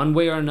understands one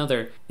way or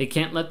another they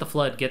can't let the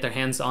Flood get their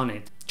hands on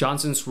it.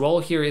 Johnson's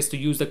role here is to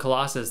use the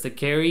Colossus to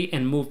carry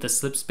and move the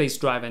slipspace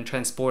drive and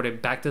transport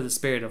it back to the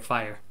Spirit of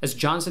Fire. As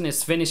Johnson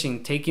is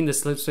finishing taking the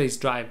slipspace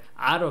drive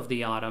out of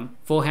the Autumn,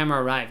 Foehammer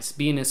arrives,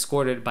 being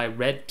escorted by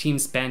Red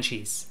Team's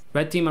Banshees.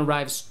 Red Team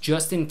arrives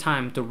just in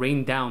time to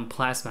rain down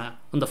plasma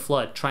on the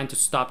Flood, trying to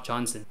stop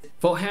Johnson.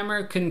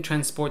 Foehammer couldn't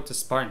transport the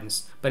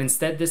Spartans, but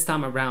instead this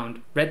time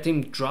around, Red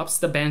Team drops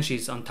the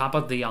Banshees on top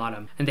of the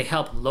Autumn, and they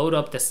help load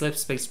up the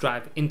slipspace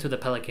drive into the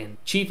Pelican.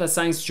 Chief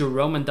assigns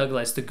Jerome and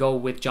Douglas to go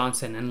with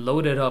Johnson and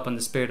load it up on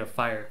the Spirit of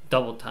Fire,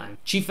 double time.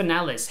 Chief and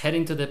Alice head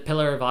into the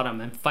Pillar of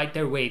Autumn and fight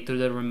their way through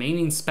the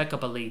remaining speck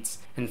of elites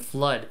and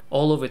Flood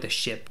all over the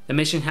ship. The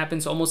mission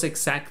happens almost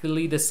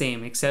exactly the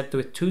same, except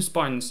with 2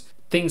 Spartans,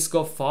 things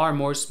go far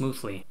more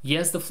smoothly.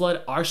 Yes, the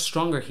Flood are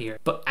stronger here,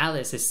 but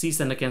Alice is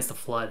seasoned against the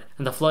Flood,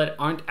 and the Flood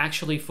aren't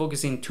actually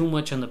focusing too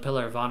much on the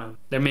Pillar of Autumn.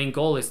 Their main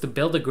goal is to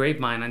build a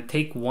Gravemind and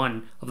take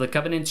one of the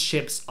Covenant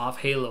ships off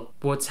Halo.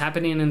 But what's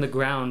happening in the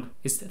ground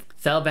is that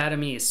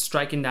Thelvadamy is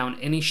striking down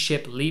any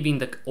ship leaving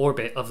the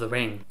orbit of the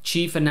ring.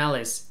 Chief and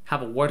Alice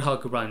have a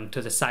Warthog run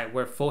to the site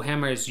where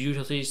Foehammer is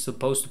usually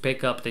supposed to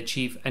pick up the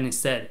Chief, and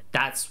instead,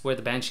 that's where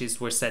the Banshees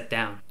were set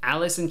down.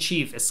 Alice and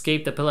Chief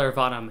escape the Pillar of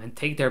Autumn and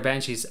take their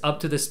Banshees up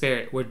to the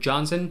Spirit, where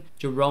Johnson,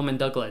 Jerome, and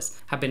Douglas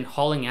have been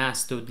hauling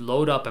ass to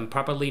load up and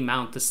properly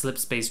mount the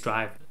slipspace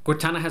drive.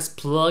 Cortana has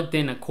plugged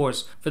in a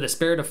course for the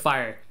Spirit of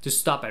Fire to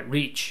stop at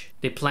Reach.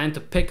 They plan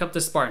to pick up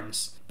the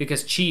Spartans,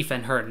 because Chief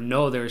and her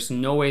know there's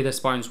no way the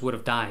Spartans would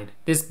have died.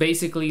 This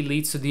basically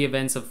leads to the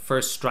events of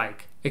First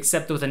Strike,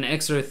 except with an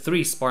extra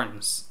 3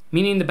 Spartans.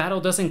 Meaning the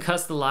battle doesn't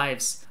cost the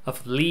lives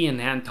of Lee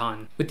and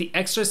Anton. With the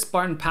extra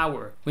Spartan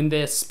power, when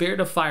the Spirit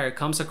of Fire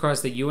comes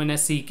across the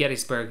UNSC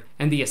Gettysburg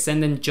and the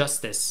Ascendant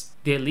Justice,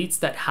 the elites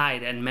that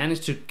hide and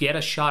manage to get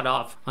a shot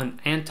off on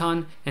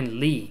Anton and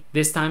Lee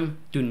this time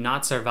do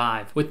not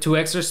survive. With 2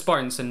 extra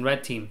Spartans and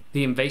Red Team,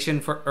 the invasion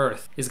for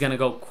Earth is gonna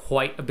go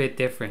quite a bit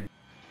different.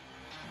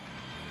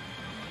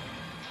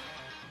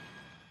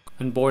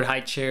 On board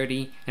High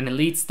Charity, an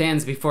elite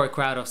stands before a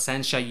crowd of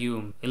San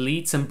Shayum,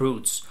 elites and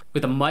brutes,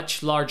 with a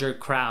much larger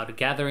crowd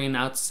gathering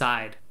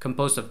outside,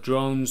 composed of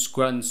drones,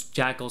 grunts,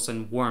 jackals,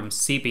 and worms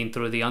seeping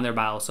through the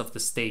underbowels of the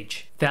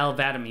stage.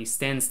 Thelvadamy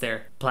stands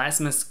there,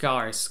 plasma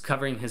scars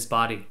covering his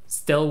body,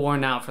 still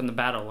worn out from the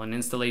battle and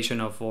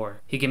installation of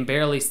war. He can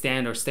barely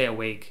stand or stay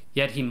awake,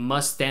 yet he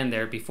must stand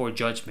there before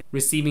judgment,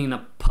 receiving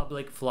a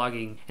public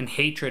flogging and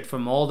hatred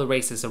from all the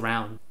races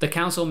around. The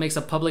council makes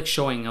a public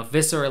showing of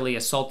viscerally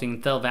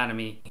assaulting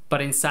Thelvadamy,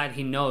 but inside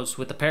he knows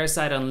with the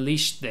parasite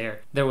unleashed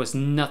there was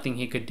nothing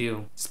he could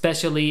do,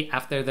 especially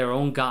after their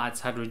own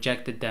gods had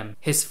rejected them.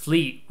 His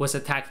fleet was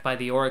attacked by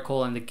the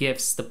oracle, and the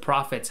gifts the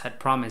prophets had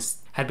promised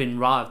had been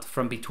robbed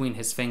from between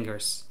his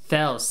fingers.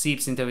 Thel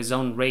seeps into his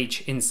own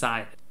rage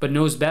inside, but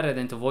knows better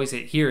than to voice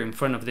it here in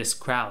front of this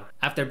crowd.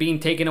 After being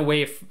taken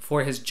away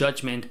for his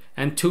judgment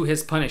and to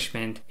his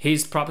punishment, he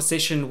is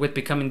propositioned with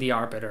becoming the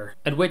Arbiter,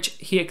 at which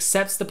he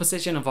accepts the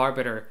position of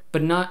Arbiter,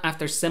 but not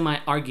after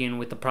semi-arguing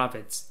with the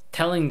prophets,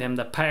 telling them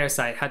the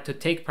parasite had to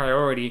take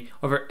priority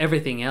over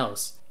everything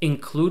else,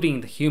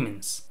 including the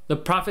humans. The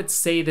prophets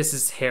say this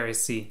is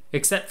heresy,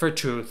 except for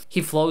Truth.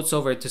 He floats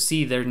over to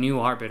see their new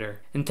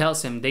Arbiter, and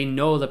tells him they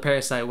know the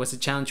parasite was a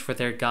challenge for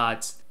their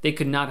gods. They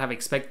could not have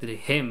expected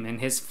him and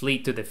his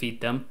fleet to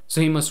defeat them,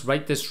 so he must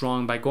right this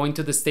wrong by going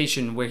to the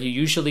station where he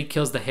usually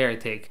kills the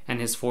heretic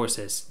and his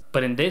forces.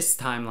 But in this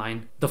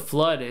timeline, the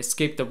Flood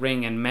escaped the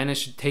ring and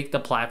managed to take the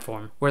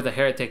platform where the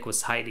heretic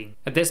was hiding.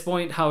 At this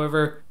point,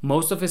 however,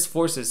 most of his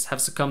forces have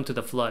succumbed to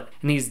the Flood,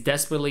 and he's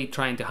desperately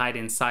trying to hide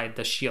inside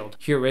the shield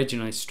he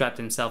originally strapped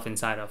himself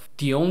inside of.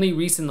 The only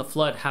reason the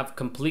Flood have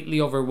completely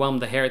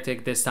overwhelmed the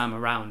heretic this time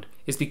around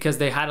is because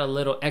they had a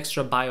little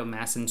extra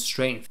biomass and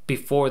strength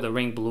before the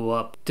ring blew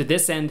up. To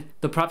this end,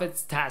 the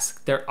prophets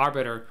tasked their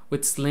Arbiter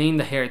with slaying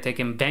the heretic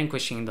and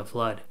vanquishing the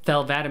Flood.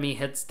 Thelvadamy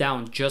heads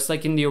down just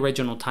like in the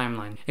original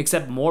timeline,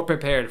 except more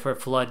prepared for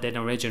Flood than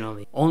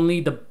originally.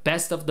 Only the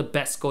best of the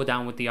best go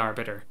down with the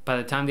Arbiter. By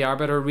the time the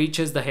Arbiter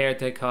reaches the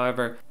heretic,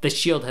 however, the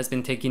shield has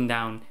been taken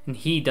down and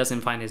he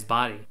doesn't find his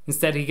body.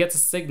 Instead, he gets a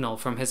signal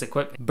from his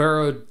equipment,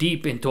 burrowed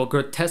deep into a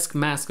grotesque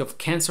mask of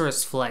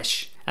cancerous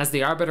flesh. As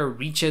the Arbiter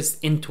reaches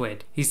into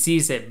it, he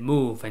sees it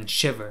move and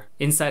shiver.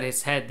 Inside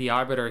his head, the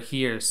Arbiter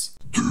hears,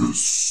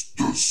 "This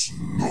does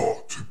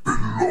not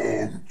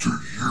belong to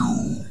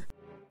you."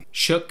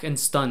 Shook and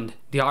stunned,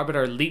 the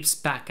Arbiter leaps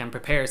back and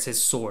prepares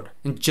his sword.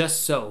 And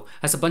just so,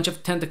 as a bunch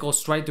of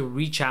tentacles try to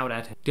reach out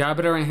at him, the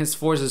Arbiter and his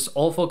forces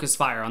all focus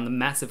fire on the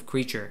massive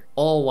creature,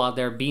 all while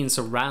they're being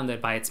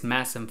surrounded by its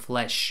mass and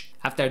flesh.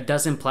 After a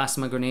dozen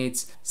plasma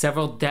grenades,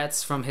 several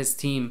deaths from his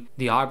team,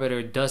 the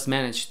Arbiter does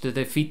manage to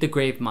defeat the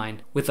Gravemind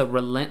with a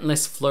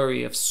relentless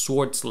flurry of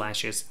sword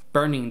slashes,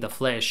 burning the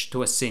flesh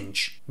to a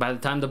cinch. By the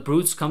time the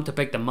brutes come to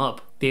pick them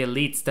up, the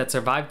elites that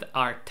survived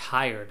are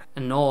tired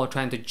and all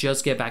trying to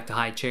just get back to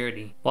High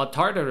Charity, while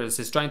Tartarus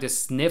is trying to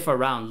sniff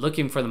around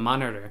looking for the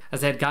monitor,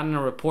 as they had gotten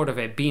a report of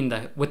it being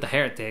with the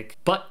heretic.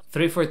 But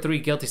 343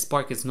 Guilty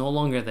Spark is no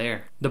longer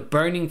there. The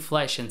burning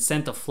flesh and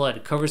scent of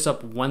flood covers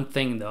up one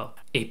thing though.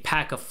 A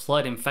pack of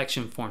flood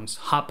infection forms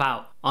hop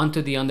out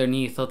onto the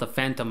underneath of the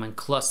Phantom and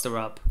cluster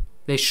up.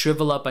 They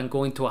shrivel up and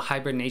go into a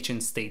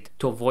hibernation state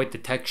to avoid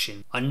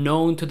detection.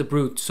 Unknown to the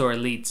brutes or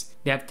elites,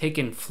 they have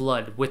taken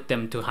Flood with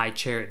them to High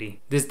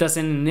Charity. This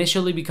doesn't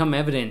initially become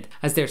evident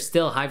as they're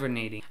still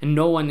hibernating and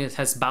no one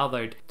has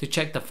bothered to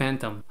check the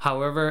Phantom.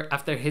 However,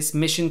 after his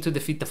mission to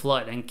defeat the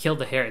Flood and kill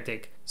the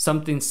heretic,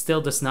 something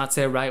still does not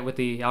sit right with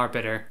the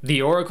Arbiter.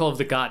 The Oracle of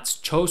the Gods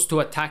chose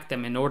to attack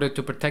them in order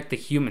to protect the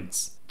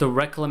humans. The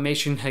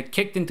Reclamation had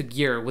kicked into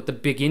gear with the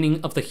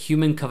beginning of the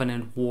Human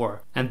Covenant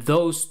War, and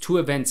those two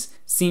events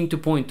seemed to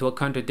point to a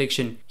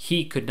contradiction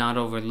he could not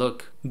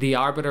overlook. The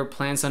Arbiter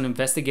plans on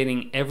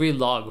investigating every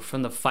log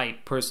from the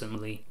fight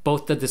personally,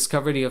 both the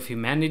discovery of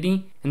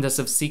humanity and the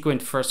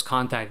subsequent first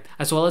contact,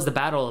 as well as the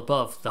battle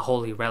above the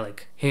Holy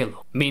Relic,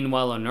 Halo.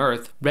 Meanwhile on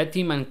Earth, Red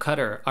Team and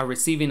Cutter are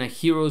receiving a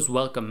hero's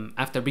welcome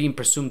after being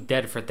presumed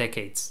dead for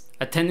decades.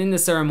 Attending the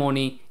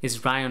ceremony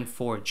is Ryan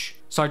Forge,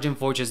 Sergeant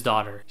Forge's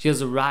daughter. She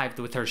has arrived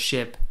with her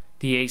ship,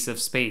 the Ace of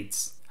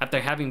Spades.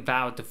 After having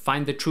vowed to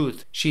find the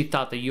truth she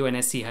thought the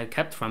UNSC had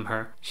kept from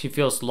her, she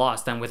feels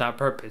lost and without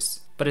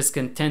purpose, but is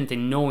content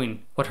in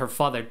knowing what her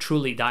father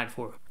truly died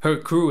for. Her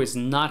crew is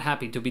not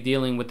happy to be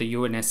dealing with the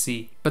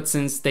UNSC, but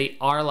since they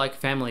are like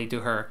family to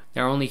her,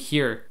 they're only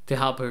here to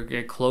help her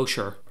get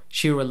closure.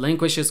 She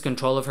relinquishes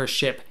control of her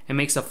ship and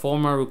makes a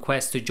formal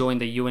request to join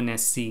the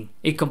UNSC,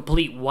 a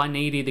complete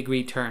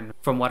 180-degree turn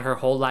from what her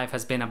whole life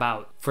has been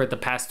about for the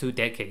past 2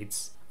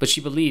 decades. But she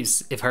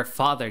believes if her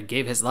father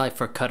gave his life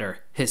for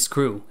Cutter, his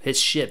crew, his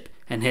ship,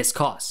 and his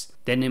cause,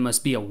 then it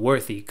must be a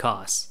worthy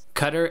cause.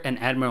 Cutter and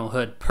Admiral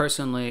Hood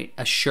personally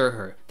assure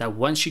her that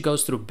once she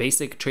goes through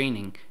basic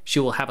training, she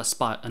will have a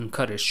spot on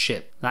Cutter's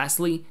ship.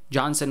 Lastly,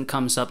 Johnson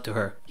comes up to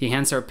her. He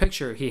hands her a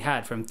picture he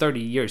had from 30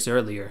 years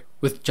earlier.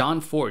 With John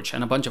Forge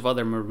and a bunch of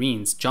other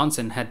Marines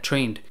Johnson had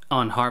trained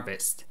on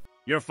Harvest.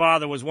 Your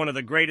father was one of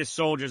the greatest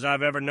soldiers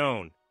I've ever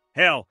known.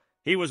 Hell,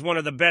 he was one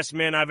of the best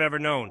men I've ever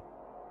known.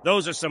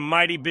 Those are some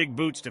mighty big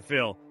boots to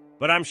fill,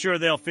 but I'm sure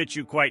they'll fit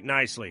you quite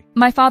nicely.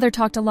 My father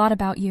talked a lot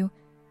about you.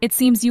 It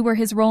seems you were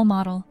his role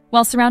model.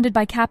 While surrounded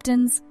by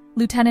captains,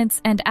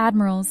 lieutenants, and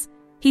admirals,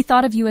 he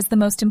thought of you as the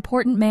most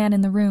important man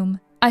in the room.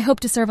 I hope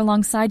to serve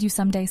alongside you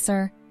someday,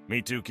 sir.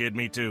 Me too, kid,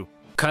 me too.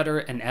 Cutter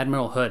and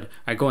Admiral Hood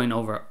are going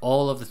over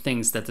all of the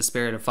things that the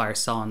Spirit of Fire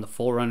saw in the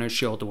Forerunner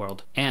Shield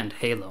World and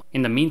Halo.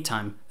 In the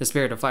meantime, the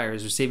Spirit of Fire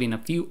is receiving a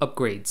few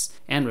upgrades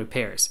and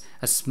repairs,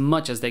 as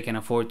much as they can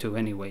afford to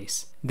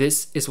anyways.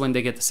 This is when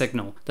they get the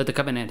signal that the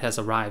Covenant has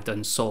arrived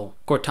on Sol.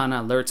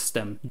 Cortana alerts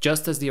them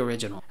just as the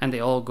original, and they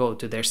all go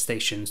to their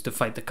stations to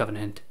fight the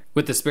Covenant.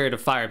 With the Spirit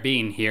of Fire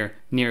being here,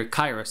 near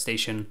Cairo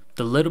Station,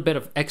 the little bit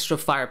of extra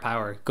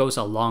firepower goes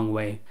a long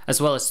way,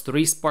 as well as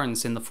 3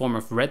 Spartans in the form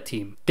of Red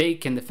Team. They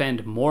can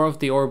defend more of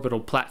the orbital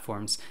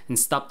platforms and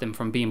stop them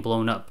from being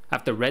blown up.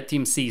 After Red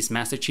Team sees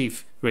Master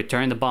Chief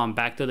return the bomb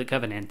back to the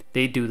Covenant,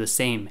 they do the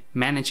same,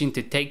 managing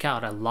to take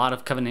out a lot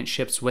of Covenant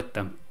ships with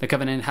them. The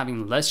Covenant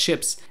having less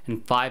ships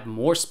and 5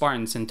 more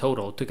Spartans in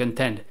total to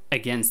contend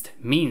against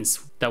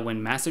means that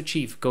when Master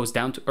Chief goes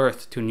down to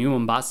Earth to New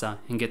Mombasa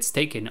and gets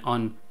taken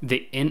on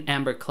the In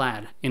Amber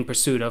Clad in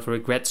pursuit of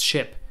Regret's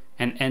ship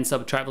and ends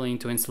up traveling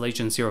to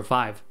Installation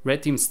 05,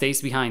 Red Team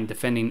stays behind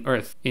defending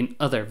Earth in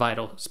other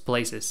vital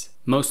places.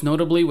 Most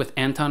notably with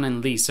Anton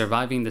and Lee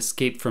surviving the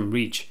escape from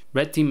Reach,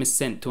 Red Team is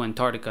sent to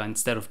Antarctica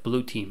instead of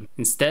Blue Team.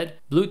 Instead,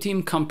 Blue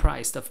Team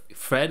comprised of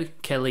Fred,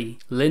 Kelly,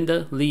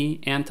 Linda, Lee,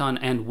 Anton,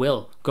 and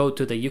Will go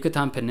to the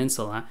Yucatan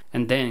Peninsula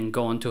and then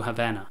go on to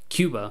Havana,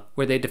 Cuba,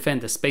 where they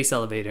defend the space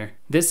elevator.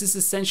 This is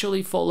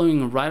essentially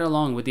following right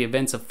along with the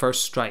events of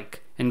First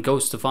Strike and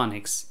Ghost of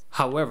ONYX.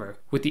 However,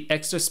 with the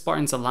extra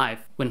Spartans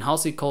alive, when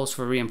Halsey calls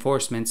for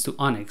reinforcements to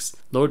ONYX,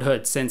 Lord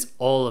Hood sends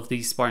all of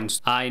these Spartans.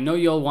 I know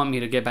you all want me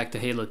to get back to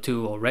Halo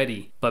 2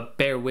 already, but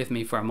bear with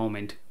me for a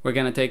moment. We're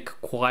gonna take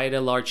quite a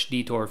large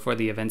detour for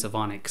the events of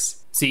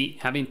ONYX. See,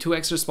 having 2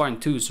 extra Spartan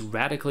 2s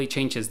radically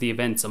changes the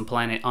events on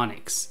planet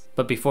ONYX.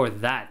 But before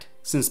that,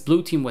 since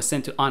Blue Team was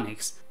sent to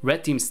ONYX,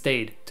 Red Team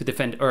stayed to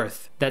defend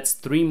Earth. That's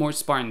 3 more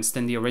Spartans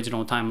than the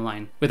original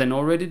timeline, with an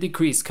already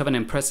decreased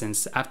Covenant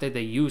presence after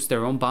they used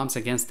their own bombs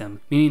against them,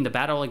 meaning the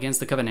battle against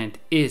the Covenant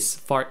is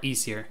far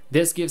easier.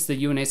 This gives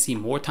the UNSC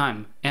more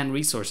time and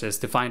resources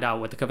to find out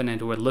what the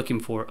Covenant were looking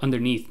for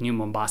underneath New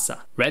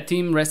Mombasa. Red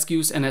Team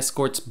rescues and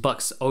escorts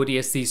Buck's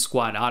ODST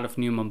squad out of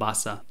New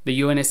Mombasa.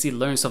 The UNSC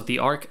learns of the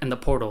Ark and the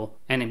portal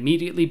and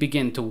immediately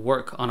begin to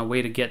work on a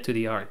way to get to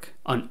the Ark.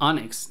 On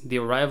ONYX, the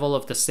arrival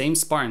of the same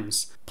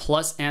Spartans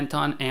plus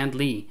Anton and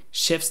Lee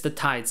shifts the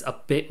tides a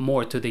bit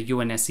more to the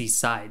UNSC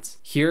sides.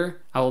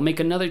 Here, I will make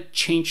another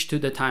change to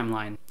the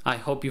timeline. I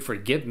hope you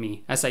forgive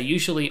me, as I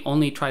usually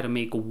only try to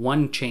make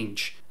one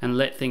change and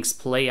let things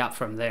play out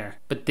from there.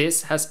 But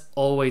this has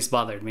always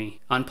bothered me.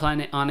 On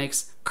planet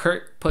Onyx,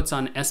 Kurt puts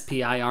on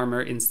SPI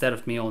armor instead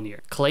of Mjolnir,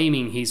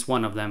 claiming he's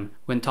one of them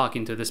when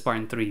talking to the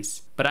Spartan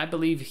 3s. But I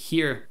believe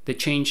here the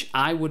change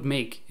I would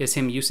make is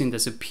him using the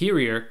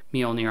superior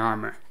Mjolnir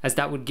armor, as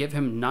that would give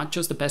him not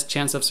just the best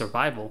chance of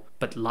survival,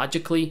 but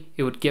logically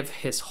it would give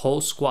his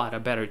whole squad a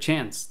better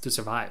chance to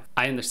survive.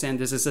 I understand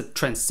this is a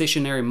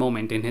transitionary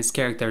moment in his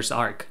character's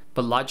arc,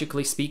 but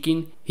logically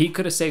speaking, he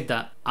could have saved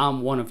that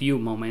 "I'm one of you"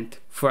 moment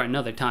for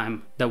another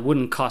time that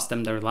wouldn't cost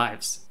them their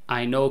lives.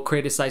 I know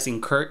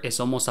criticizing Kurt is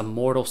almost a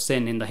mortal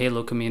sin in the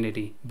Halo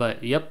community,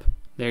 but yep,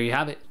 there you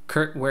have it.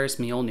 Kurt wears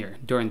Mjolnir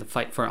during the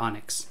fight for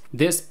ONYX.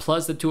 This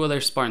plus the 2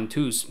 other Spartan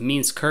 2s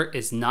means Kurt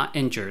is not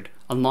injured.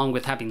 Along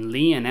with having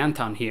Lee and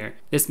Anton here,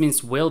 this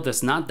means Will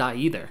does not die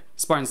either.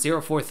 Spartan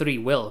 043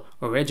 Will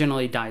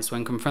originally dies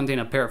when confronting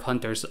a pair of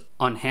hunters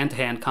on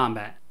hand-to-hand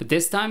combat, but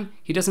this time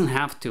he doesn't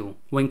have to.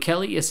 When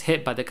Kelly is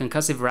hit by the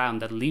concussive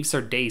round that leaves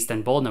her dazed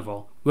and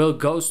vulnerable, Will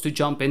goes to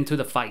jump into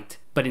the fight,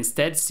 but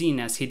instead, seeing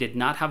as he did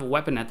not have a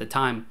weapon at the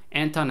time,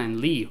 Anton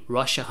and Lee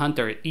rush a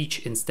hunter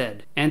each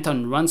instead.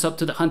 Anton runs up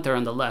to the hunter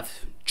on the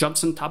left,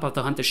 jumps on top of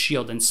the hunter's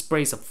shield and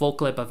sprays a full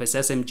clip of his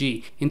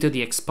SMG into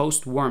the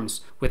exposed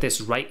worms with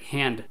his right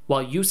hand,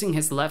 while using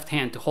his left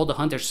hand to hold the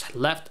hunter's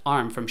left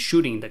arm from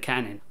shooting the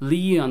cannon.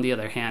 Lee, on the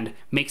other hand,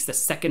 makes the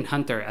second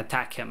hunter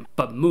attack him,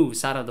 but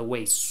moves out of the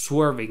way,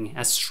 swerving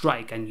as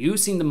strike and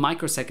using the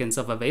microseconds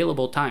of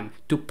available time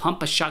to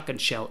pump a shotgun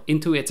shell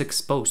into its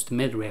exposed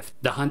midriff.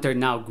 The hunter,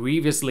 now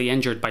grievously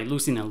injured by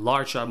losing a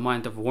large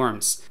amount of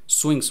worms,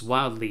 swings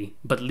wildly,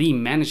 but Lee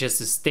manages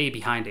to stay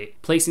behind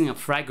it, placing a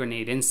frag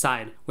grenade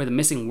inside where the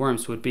missing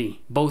worms would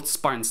be. Both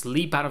Spartans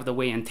leap out of the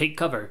way and take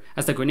cover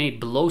as the grenade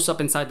blows up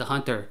inside the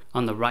hunter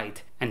on the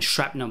right, and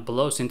shrapnel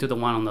blows into the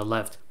one on the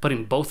left,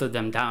 putting both of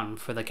them down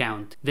for the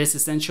count. This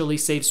essentially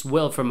saves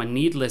Will from a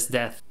needless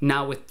death,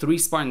 now with 3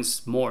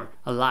 Spartans more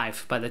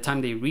alive by the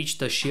time they reach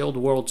the Shield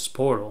World's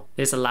portal.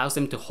 This allows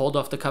them to hold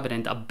off the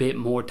Covenant a bit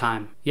more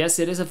time. Yes,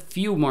 it is a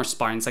few more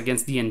Spartans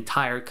against the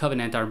entire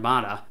Covenant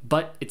armada,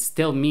 but it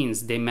still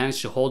means they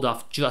managed to hold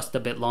off just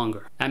a bit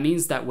longer. That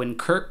means that when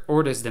Kurt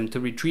orders them to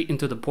retreat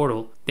into the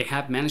portal, they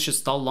have managed to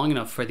stall long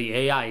enough for the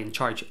AI in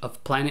charge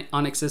of Planet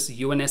Onyx's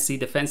UNSC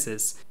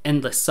defenses.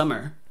 Endless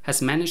Summer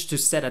has managed to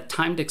set a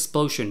timed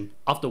explosion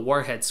of the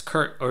warheads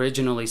Kurt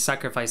originally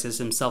sacrifices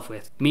himself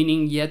with,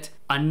 meaning yet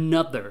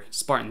another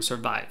Spartan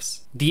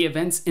survives. The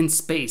events in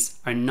space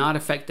are not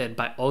affected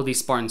by all these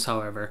Spartans,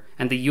 however,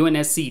 and the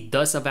UNSC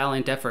does a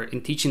valiant effort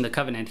in teaching the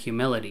Covenant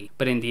humility,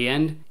 but in the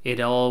end, it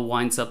all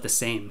winds up the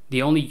same.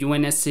 The only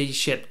UNSC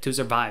ship to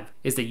survive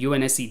is the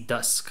UNSC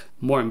Dusk.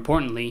 More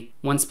importantly,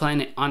 once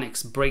Planet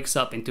Onyx breaks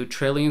up into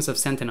trillions of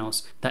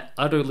Sentinels that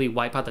utterly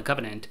wipe out the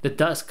Covenant, the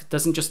Dusk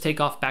doesn't just take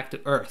off back to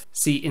Earth.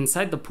 See,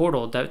 inside the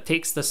portal that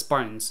takes the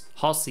Spartans,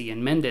 Halsey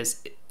and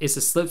Mendes is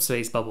a slip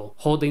space bubble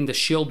holding the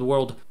Shield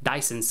World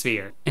Dyson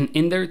Sphere, and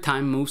in there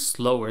time moves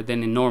slower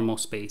than in normal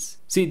space.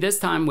 See, this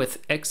time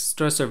with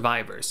extra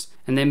survivors,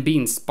 and then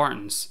being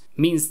Spartans,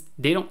 means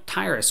they don't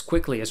tire as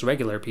quickly as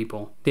regular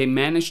people. They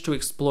manage to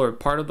explore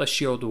part of the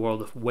Shield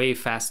World way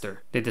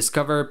faster. They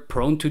discover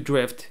Prone to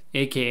Drift,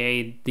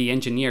 aka the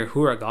engineer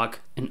Huragok,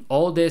 and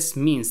all this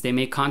means they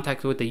make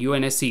contact with the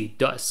UNSC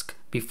Dusk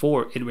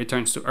before it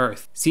returns to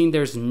Earth. Seeing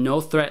there's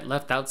no threat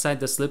left outside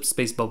the slip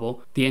space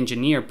bubble, the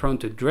engineer Prone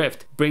to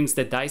Drift brings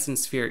the Dyson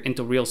Sphere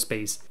into real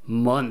space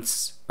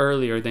months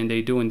earlier than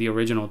they do in the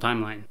original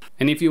timeline.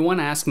 And if you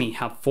want to ask me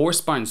how 4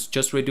 Spartans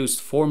just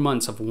reduced 4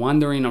 months of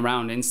wandering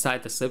around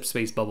inside the slip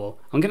space bubble,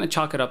 I'm gonna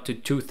chalk it up to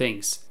 2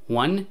 things.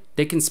 1,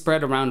 they can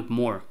spread around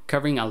more,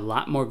 covering a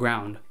lot more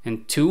ground.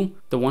 And 2,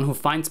 the one who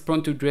finds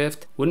Prone to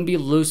Drift wouldn't be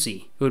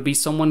Lucy, it would be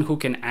someone who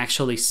can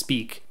actually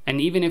speak.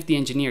 And even if the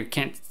engineer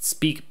can't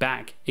speak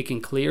back, it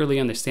can clearly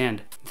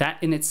understand. That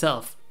in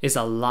itself is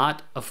a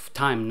lot of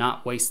time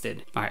not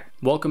wasted. Alright,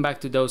 welcome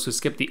back to those who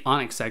skipped the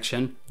ONYX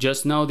section.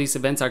 Just know these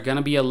events are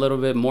gonna be a little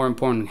bit more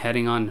important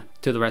heading on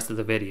to the rest of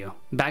the video.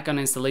 Back on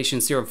Installation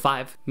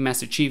 05,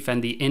 Master Chief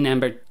and the In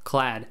Amber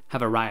Clad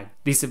have arrived.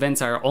 These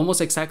events are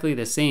almost exactly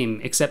the same,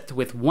 except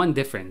with one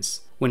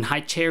difference. When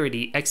High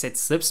Charity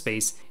exits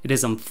slipspace, it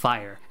is on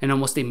fire, and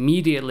almost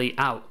immediately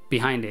out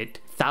behind it,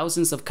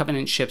 thousands of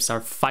Covenant ships are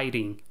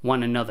fighting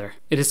one another.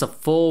 It is a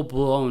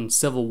full-blown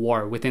civil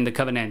war within the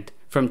Covenant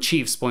from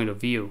Chief's point of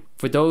view.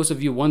 For those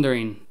of you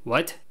wondering,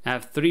 what? I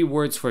have 3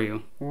 words for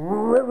you.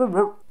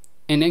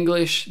 In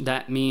English,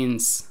 that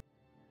means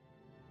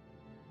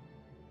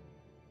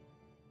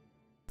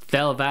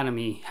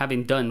Thelvatomy,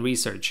 having done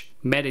research,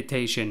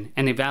 meditation,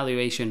 and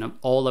evaluation of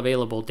all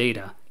available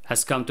data,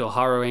 has come to a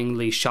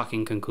harrowingly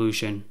shocking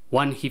conclusion.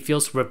 One he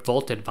feels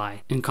revolted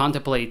by and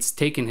contemplates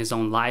taking his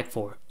own life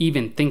for,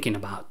 even thinking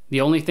about.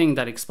 the only thing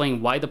that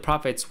explained why the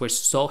prophets were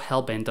so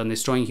hellbent on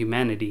destroying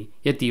humanity,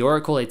 yet the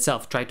Oracle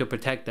itself tried to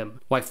protect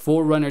them, why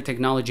Forerunner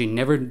technology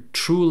never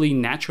truly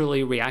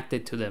naturally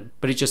reacted to them,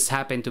 but it just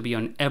happened to be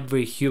on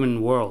every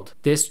human world.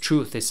 This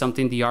truth is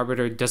something the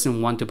Arbiter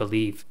doesn't want to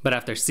believe, but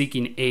after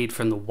seeking aid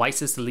from the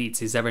wisest elites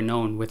he's ever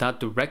known without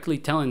directly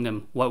telling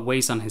them what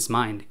weighs on his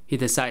mind, he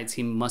decides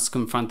he must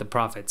confront the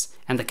prophets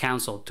and the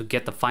council to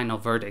get the final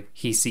verdict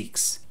he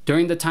seeks.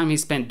 During the time he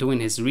spent doing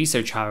his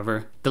research,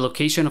 however, the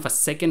location of a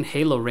second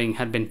Halo ring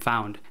had been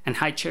found, and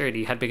High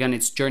Charity had begun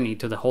its journey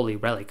to the Holy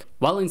Relic.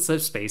 While in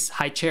slipspace,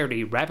 High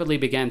Charity rapidly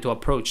began to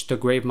approach the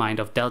gravemind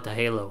of Delta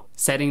Halo,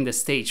 setting the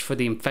stage for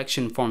the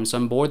infection forms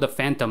on board the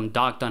Phantom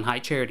docked on High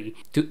Charity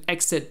to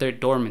exit their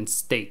dormant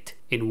state.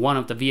 In one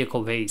of the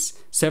vehicle bays,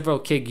 several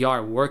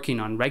Kig-Yar working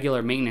on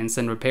regular maintenance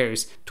and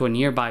repairs to a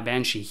nearby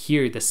Banshee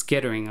hear the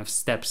skittering of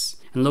steps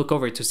and look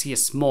over to see a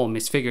small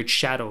misfigured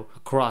shadow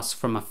across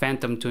from a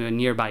Phantom to a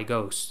nearby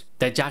ghost.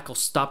 The Jackals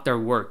stop their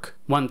work.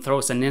 One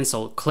throws an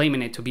insult,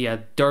 claiming it to be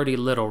a dirty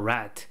little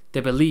rat. They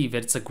believe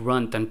it's a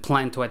grunt and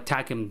plan to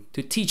attack him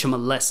to teach him a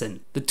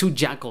lesson. The two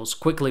Jackals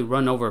quickly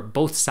run over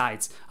both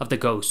sides of the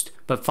ghost,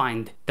 but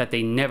find that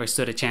they never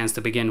stood a chance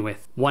to begin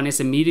with. One is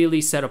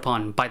immediately set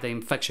upon by the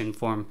infection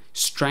form,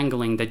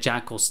 strangling the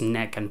Jackal's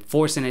neck and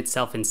forcing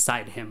itself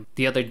inside him.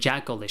 The other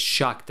Jackal is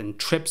shocked and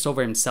trips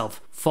over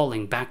himself,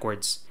 falling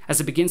backwards. As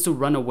it begins to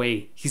run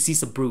away, he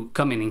sees a brute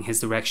coming in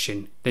his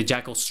direction. The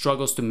Jackal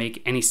struggles to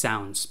make any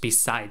sounds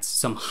besides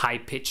some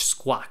high-pitched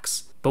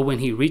squawks, but when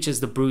he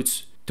reaches the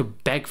brute's to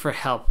beg for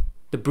help,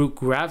 the brute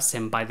grabs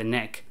him by the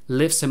neck,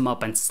 lifts him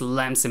up and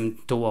slams him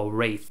to a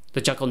wraith.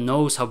 The Jackal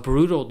knows how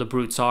brutal the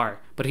brutes are,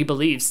 but he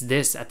believes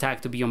this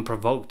attack to be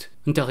unprovoked,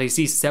 until he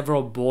sees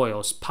several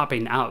boils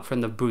popping out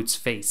from the brute's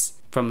face.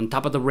 From on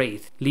top of the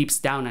wraith leaps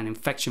down an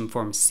infection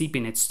form,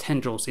 seeping its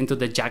tendrils into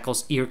the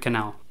Jackal's ear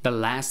canal. The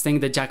last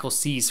thing the Jackal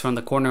sees from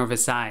the corner of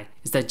his eye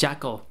is the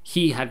Jackal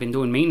he had been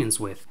doing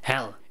maintenance with.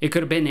 Hell, it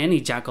could have been any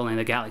Jackal in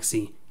the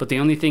galaxy, but the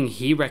only thing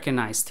he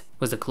recognized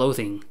was the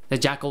clothing. The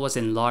Jackal was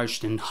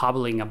enlarged and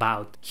hobbling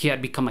about. He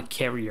had become a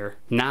carrier,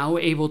 now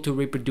able to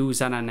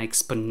reproduce at an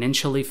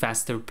exponentially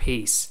faster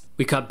pace.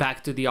 We cut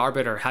back to the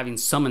Arbiter having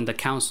summoned the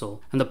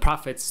council and the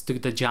prophets to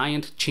the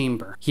giant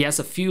chamber. He has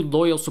a few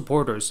loyal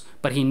supporters,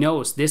 but he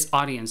knows this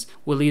audience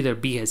will either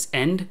be his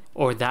end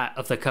or that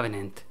of the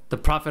Covenant. The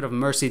Prophet of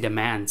Mercy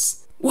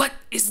demands, "What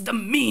is the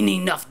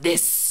meaning of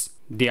this?"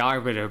 The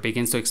Arbiter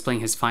begins to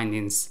explain his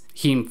findings.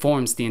 He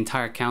informs the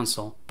entire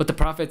council, but the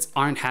prophets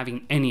aren't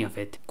having any of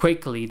it,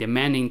 quickly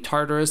demanding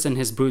Tartarus and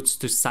his brutes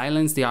to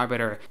silence the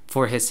Arbiter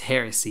for his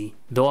heresy.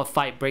 Though a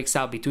fight breaks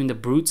out between the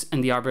brutes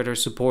and the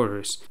Arbiter's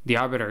supporters, the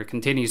Arbiter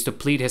continues to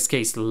plead his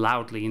case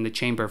loudly in the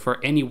chamber for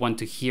anyone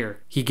to hear.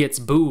 He gets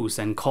boos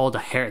and called a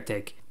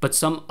heretic, but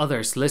some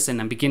others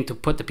listen and begin to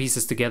put the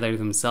pieces together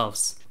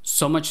themselves.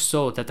 So much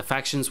so that the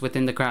factions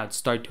within the crowd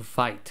start to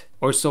fight,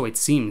 or so it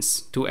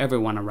seems to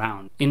everyone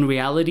around. In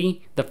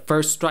reality, the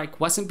first strike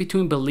wasn't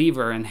between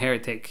believer and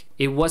heretic.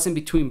 It wasn't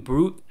between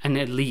brute and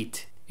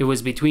elite. It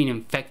was between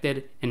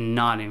infected and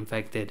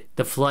non-infected.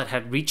 The flood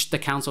had reached the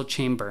council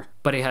chamber,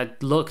 but it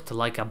had looked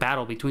like a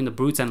battle between the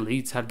brutes and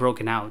elites had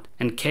broken out,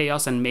 and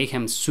chaos and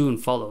mayhem soon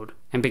followed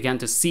and began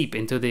to seep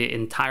into the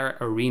entire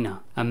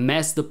arena, a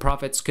mess the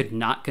prophets could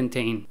not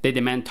contain. They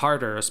demand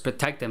Tartarus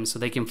protect them so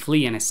they can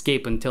flee and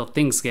escape until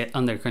things get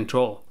under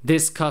control.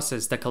 This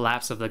causes the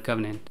collapse of the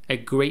Covenant, a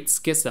great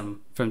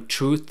schism from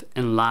truth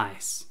and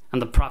lies,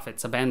 and the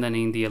prophets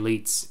abandoning the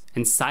elites.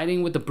 And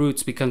siding with the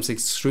brutes becomes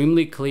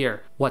extremely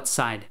clear what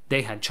side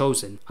they had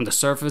chosen. On the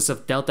surface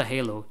of Delta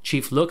Halo,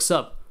 Chief looks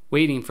up,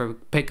 waiting for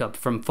pickup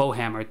from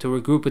Foehammer to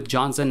regroup with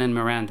Johnson and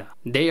Miranda.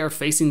 They are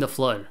facing the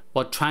flood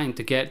while trying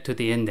to get to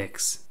the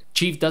Index.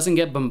 Chief doesn't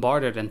get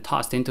bombarded and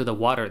tossed into the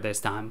water this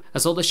time,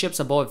 as all the ships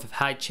above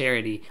High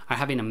Charity are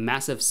having a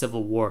massive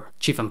civil war.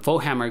 Chief and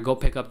Foehammer go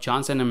pick up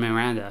Johnson and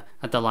Miranda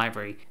at the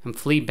library and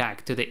flee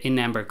back to the In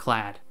Amber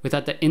Clad.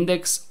 Without the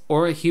Index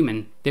or a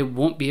human, they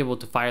won't be able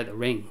to fire the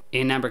ring.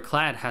 In Amber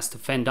Clad has to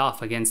fend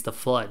off against the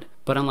flood,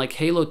 but unlike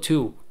Halo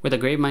 2, where the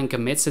Gravemind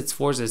commits its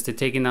forces to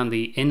taking down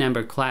the In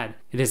Amber Clad,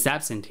 it is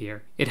absent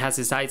here. It has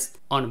its eyes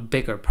on a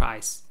bigger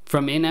prize.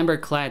 From In Amber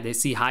Clad, they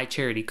see High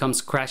Charity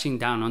comes crashing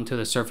down onto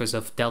the surface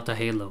of Delta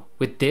Halo.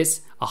 With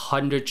this,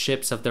 100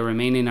 ships of the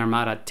remaining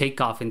armada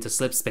take off into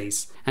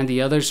slipspace, and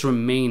the others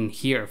remain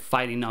here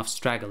fighting off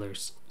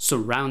stragglers,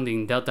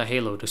 surrounding Delta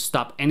Halo to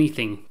stop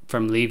anything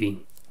from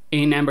leaving.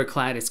 In Amber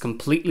Clad is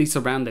completely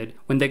surrounded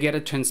when they get a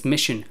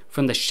transmission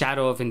from the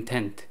Shadow of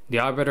Intent. The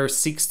Arbiter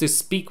seeks to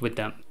speak with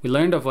them. We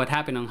learned of what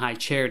happened on High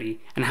Charity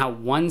and how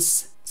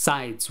once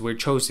sides were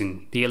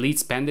chosen, the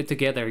elites banded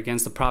together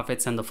against the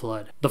prophets and the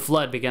flood. The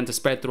flood began to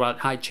spread throughout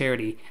High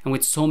Charity, and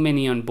with so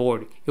many on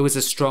board, it was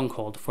a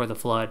stronghold for the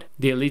flood.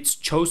 The elites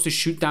chose to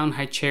shoot down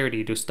High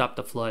Charity to stop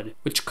the flood,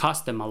 which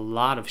cost them a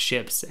lot of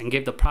ships and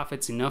gave the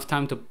prophets enough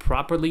time to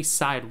properly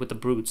side with the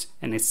brutes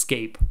and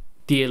escape.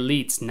 The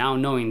elites, now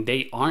knowing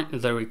they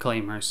aren't the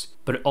reclaimers,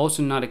 but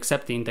also not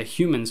accepting that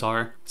humans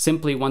are,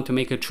 simply want to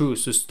make a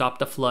truce to stop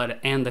the Flood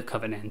and the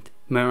Covenant.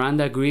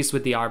 Miranda agrees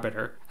with the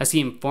Arbiter as he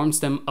informs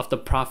them of the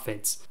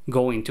prophets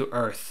going to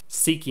Earth,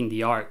 seeking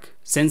the Ark.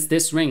 Since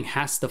this ring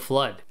has the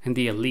Flood and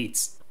the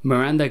elites,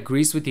 Miranda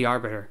agrees with the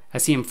Arbiter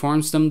as he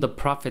informs them the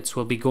prophets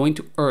will be going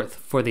to Earth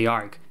for the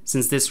Ark,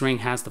 since this ring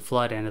has the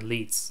Flood and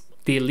elites.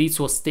 The elites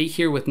will stay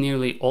here with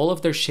nearly all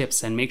of their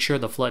ships and make sure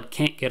the Flood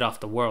can't get off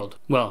the world.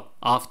 Well,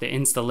 off the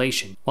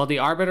installation. While the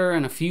Arbiter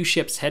and a few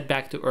ships head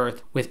back to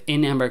Earth with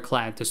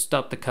Amberclad to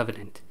stop the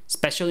Covenant.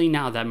 Especially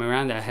now that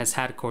Miranda has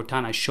had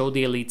Cortana show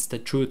the elites the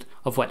truth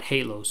of what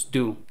Halos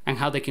do and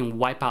how they can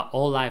wipe out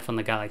all life on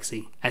the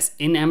galaxy. As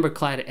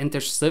Amberclad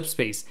enters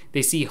slipspace,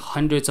 they see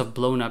hundreds of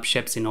blown up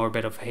ships in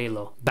orbit of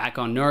Halo. Back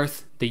on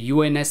Earth, the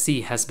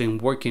UNSC has been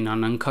working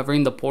on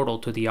uncovering the portal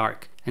to the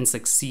Ark and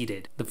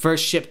succeeded. The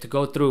first ship to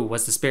go through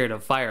was the Spirit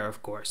of Fire,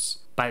 of course.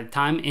 By the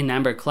time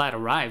Amberclad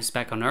arrives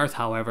back on Earth,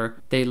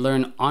 however, they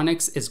learn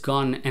ONYX is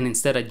gone and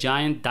instead a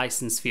giant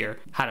Dyson sphere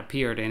had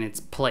appeared in its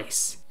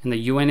place. And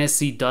the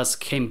UNSC thus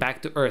came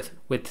back to Earth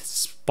with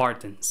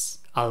Spartans.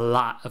 A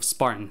lot of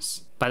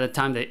Spartans. By the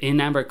time the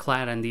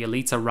Amberclad and the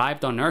elites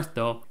arrived on Earth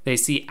though, they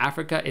see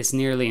Africa is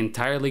nearly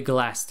entirely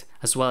glassed,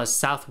 as well as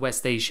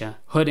Southwest Asia.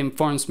 Hood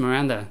informs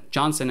Miranda,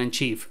 Johnson, and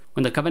Chief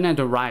when the Covenant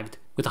arrived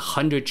with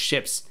 100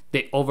 ships,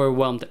 they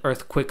overwhelmed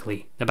Earth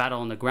quickly. The battle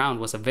on the ground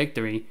was a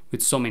victory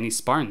with so many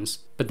Spartans,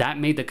 but that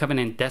made the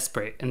Covenant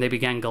desperate and they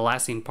began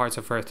glassing parts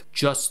of Earth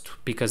just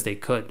because they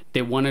could.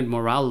 They wanted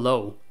morale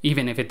low,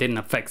 even if it didn't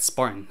affect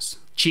Spartans.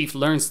 Chief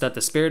learns that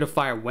the Spirit of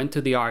Fire went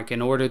to the Ark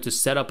in order to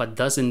set up a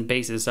dozen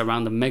bases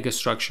around the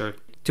megastructure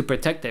to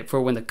protect it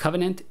for when the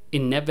Covenant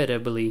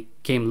inevitably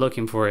came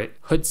looking for it.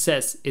 Hood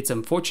says it's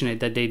unfortunate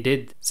that they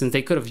did, since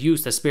they could have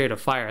used the Spirit of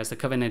Fire as the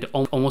Covenant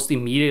almost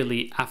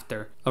immediately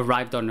after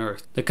arrived on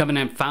Earth. The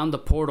Covenant found the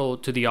portal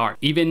to the Ark,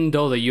 even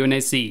though the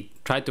UNSC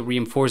tried to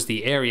reinforce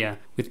the area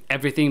with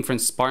everything from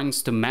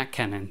Spartans to Mac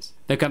cannons.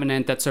 The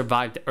Covenant that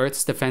survived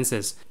Earth's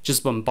defenses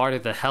just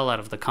bombarded the hell out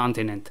of the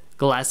continent,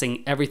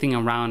 glassing everything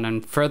around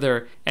and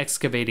further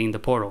excavating the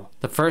portal.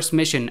 The first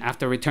mission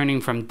after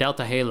returning from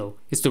Delta Halo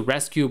is to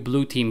rescue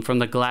Blue Team from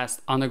the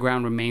glassed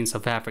underground remains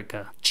of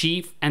Africa.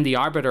 Chief and the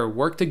Arbiter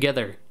work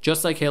together,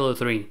 just like Halo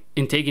 3,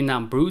 in taking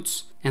down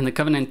brutes and the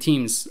Covenant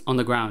teams on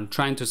the ground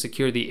trying to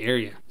secure the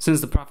area,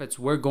 since the prophets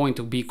were going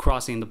to be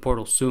crossing the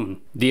portal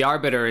soon. The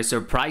Arbiter is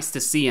surprised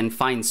to see and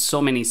find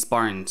so many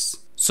Spartans,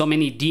 so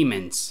many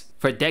demons.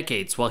 For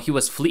decades, while he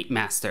was Fleet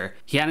Master,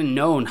 he hadn't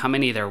known how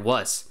many there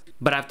was.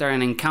 But after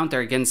an encounter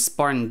against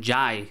Spartan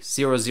Jai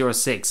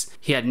 006,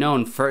 he had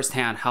known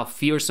firsthand how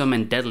fearsome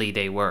and deadly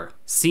they were.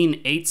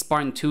 Seeing 8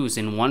 Spartan 2s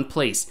in one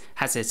place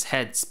has his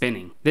head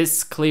spinning.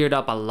 This cleared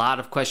up a lot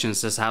of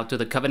questions as how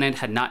the Covenant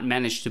had not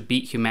managed to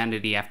beat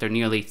humanity after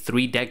nearly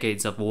 3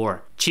 decades of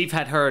war. Chief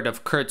had heard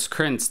of Kurt's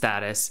current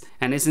status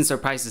and isn't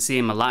surprised to see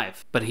him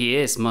alive, but he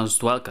is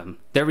most welcome.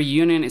 Their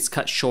reunion is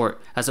cut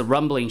short as a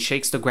rumbling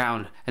shakes the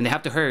ground and they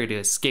have to hurry to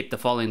escape the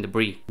falling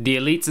debris. The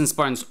elites and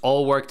Spartans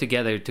all work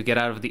together to get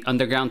out of the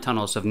underground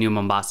tunnels of New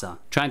Mombasa,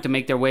 trying to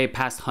make their way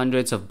past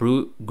hundreds of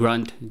brute,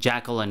 grunt,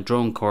 jackal, and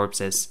drone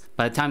corpses.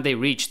 By the time they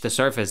reach the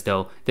surface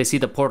though, they see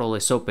the portal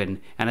is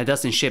open and a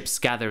dozen ships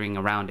gathering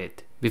around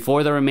it.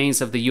 Before the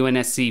remains of the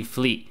UNSC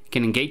fleet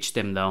can engage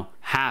them though,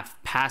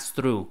 half pass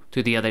through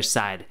to the other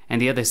side and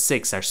the other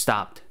 6 are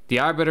stopped. The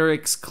Arbiter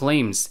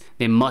exclaims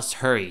they must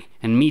hurry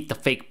and meet the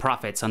fake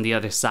prophets on the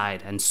other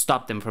side and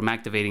stop them from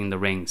activating the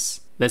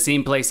rings. The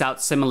scene plays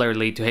out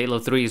similarly to Halo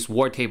 3's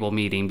War Table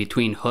meeting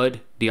between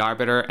Hood, the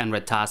Arbiter, and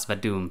Ratas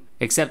Vadum,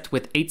 except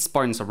with 8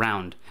 Spartans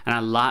around and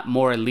a lot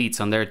more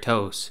elites on their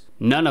toes.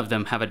 None of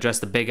them have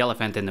addressed the big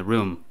elephant in the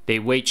room. They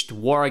waged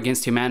war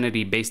against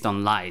humanity based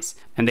on lies,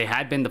 and they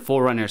had been the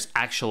Forerunner's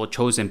actual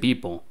chosen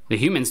people. The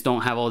humans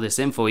don't have all this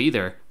info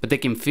either, but they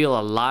can feel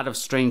a lot of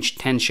strange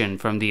tension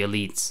from the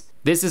elites.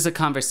 This is a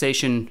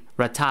conversation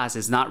Ratas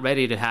is not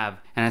ready to have,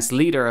 and as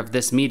leader of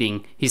this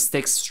meeting, he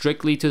sticks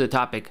strictly to the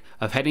topic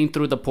of heading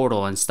through the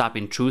portal and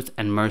stopping truth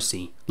and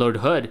mercy. Lord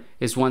Hood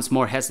is once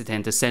more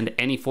hesitant to send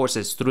any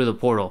forces through the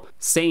portal,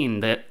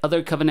 saying that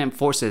other Covenant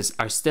forces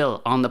are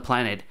still on the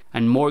planet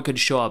and more could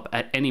show up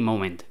at any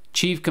moment.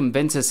 Chief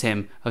convinces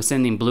him of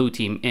sending Blue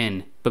Team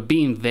in, but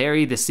being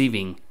very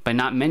deceiving by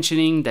not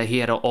mentioning that he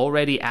had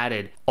already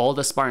added all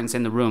the Spartans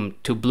in the room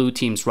to Blue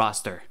Team's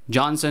roster.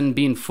 Johnson,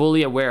 being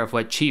fully aware of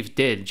what Chief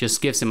did,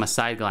 just gives him a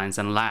side glance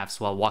and laughs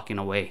while walking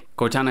away.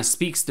 Cortana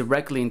speaks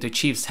directly into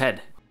Chief's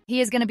head.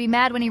 He is gonna be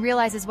mad when he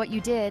realizes what you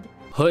did.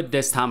 Hood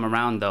this time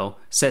around though,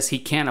 says he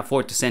can't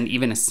afford to send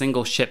even a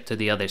single ship to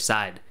the other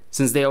side,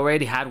 since they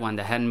already had one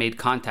that hadn't made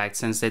contact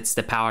since its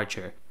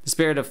departure. The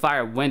Spirit of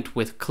Fire went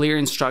with clear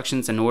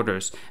instructions and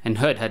orders, and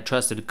Hood had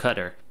trusted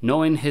Cutter.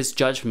 Knowing his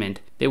judgment,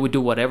 they would do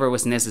whatever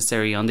was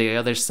necessary on the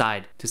other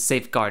side to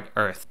safeguard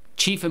Earth.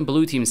 Chief and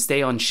Blue Team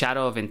stay on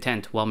Shadow of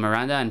Intent while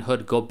Miranda and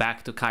Hood go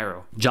back to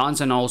Cairo.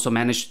 Johnson also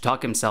managed to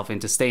talk himself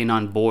into staying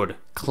on board,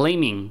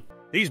 claiming,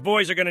 "These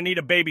boys are gonna need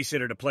a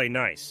babysitter to play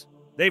nice.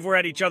 They were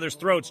at each other's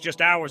throats just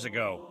hours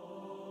ago."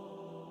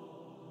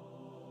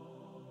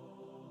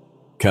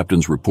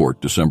 Captain's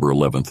report, December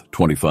 11th,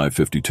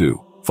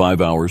 2552.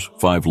 5 hours,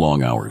 5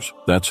 long hours.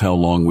 That's how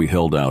long we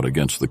held out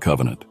against the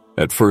Covenant.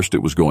 At first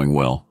it was going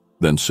well.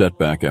 Then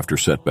setback after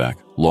setback,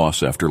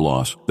 loss after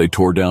loss. They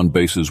tore down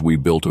bases we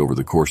built over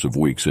the course of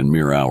weeks in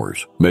mere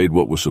hours. Made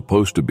what was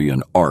supposed to be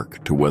an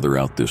ark to weather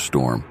out this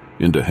storm.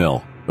 Into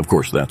hell. Of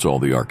course, that's all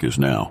the ark is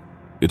now.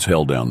 It's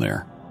hell down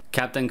there.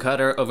 Captain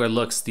Cutter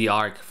overlooks the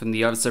ark from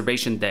the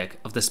observation deck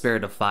of the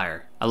Spirit of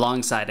Fire,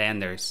 alongside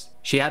Anders.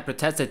 She had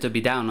protested to be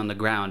down on the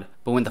ground,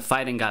 but when the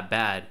fighting got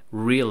bad,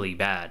 really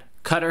bad,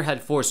 Cutter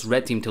had forced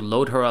Red Team to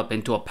load her up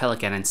into a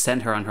Pelican and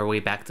send her on her way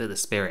back to the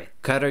Spirit.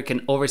 Cutter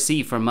can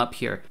oversee from up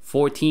here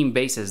 14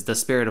 bases the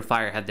Spirit of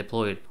Fire had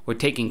deployed or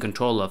taken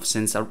control of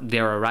since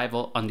their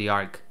arrival on the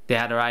Ark. They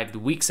had arrived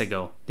weeks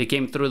ago. They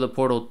came through the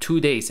portal 2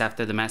 days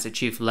after the Master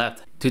Chief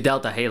left to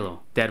Delta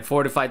Halo. They had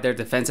fortified their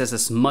defenses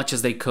as much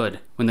as they could.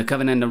 When the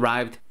Covenant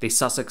arrived, they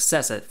saw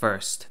success at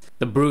first.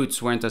 The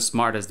brutes weren't as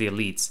smart as the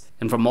elites,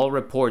 and from all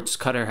reports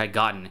Cutter had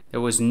gotten,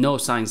 there was no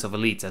signs of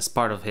elites as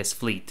part of his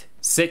fleet.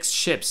 6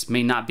 ships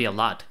may not be a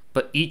lot,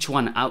 but each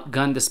one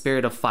outgunned the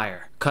Spirit of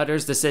Fire.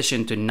 Cutter's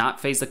decision to not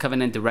face the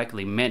Covenant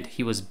directly meant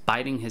he was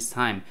biding his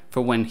time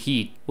for when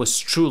he was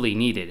truly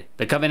needed.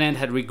 The Covenant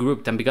had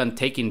regrouped and begun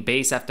taking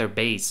base after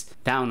base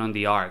down on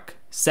the Ark,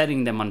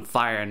 setting them on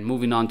fire and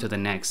moving on to the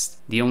next.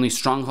 The only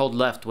stronghold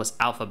left was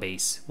Alpha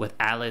Base, with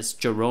Alice,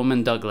 Jerome,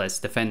 and Douglas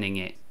defending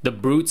it. The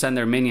brutes and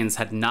their minions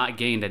had not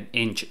gained an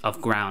inch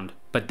of ground,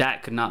 but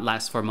that could not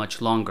last for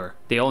much longer.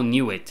 They all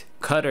knew it.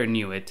 Cutter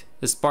knew it.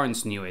 The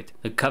Spartans knew it.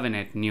 The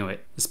Covenant knew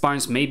it. The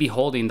Spartans may be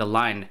holding the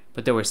line,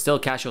 but there were still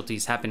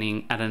casualties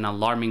happening at an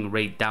alarming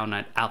rate down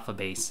at Alpha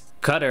Base.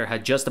 Cutter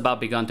had just about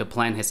begun to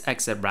plan his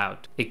exit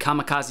route, a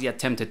kamikaze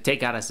attempt to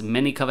take out as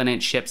many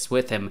Covenant ships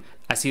with him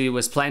as he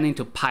was planning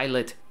to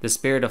pilot the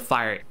Spirit of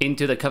Fire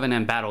into the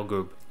Covenant battle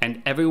group,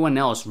 and everyone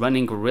else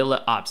running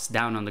guerrilla ops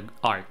down on the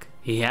Ark.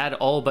 He had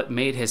all but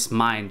made his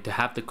mind to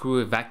have the crew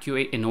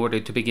evacuate in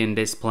order to begin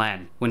this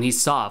plan, when he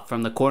saw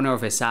from the corner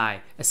of his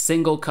eye a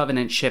single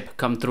Covenant ship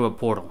come through a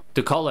portal.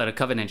 To call it a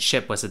Covenant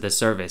ship was a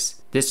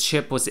disservice. This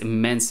ship was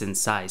immense in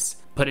size,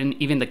 putting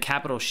even the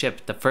capital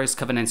ship the first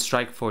Covenant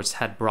strike force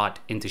had brought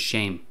into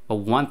shame. But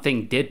one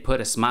thing did put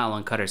a smile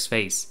on Cutter's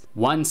face.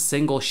 One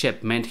single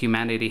ship meant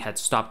humanity had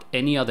stopped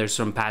any others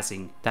from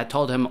passing. That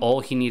told him all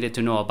he needed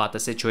to know about the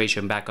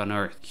situation back on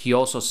Earth. He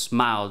also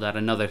smiled at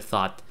another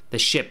thought. The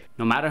ship,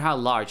 no matter how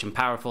large and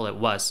powerful it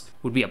was,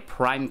 would be a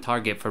prime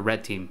target for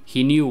Red Team.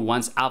 He knew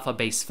once Alpha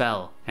Base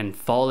fell, and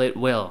fall it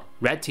will,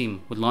 Red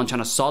Team would launch an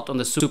assault on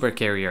the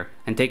supercarrier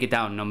and take it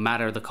down no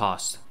matter the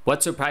cost.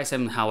 What surprised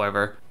him,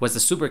 however, was the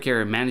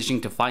supercarrier managing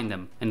to find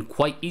them, and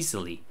quite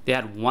easily. They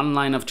had one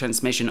line of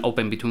transmission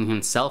open between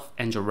himself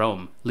and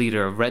Jerome,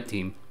 leader of Red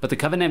Team, but the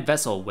Covenant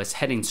vessel was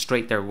heading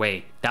straight their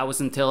way. That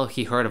was until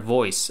he heard a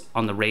voice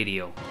on the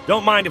radio.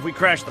 Don't mind if we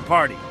crash the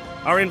party.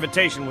 Our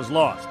invitation was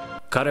lost.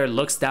 Cutter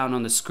looks down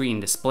on the screen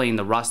displaying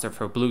the roster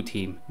for Blue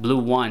Team. Blue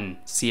 1,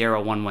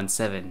 Sierra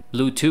 117.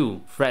 Blue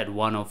 2, Fred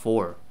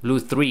 104. Blue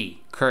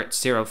 3, Kurt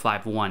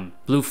 051.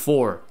 Blue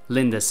 4,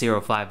 Linda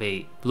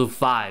 058. Blue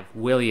 5,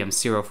 William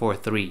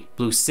 043.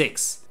 Blue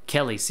 6,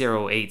 Kelly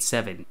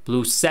 087.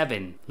 Blue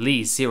 7,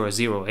 Lee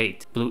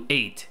 008. Blue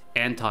 8,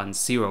 Anton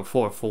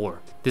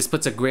 044. This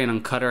puts a grin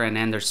on Cutter and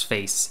Anders'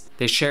 face.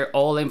 They share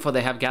all info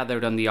they have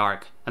gathered on the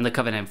Ark and the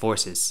Covenant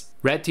forces.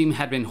 Red Team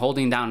had been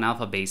holding down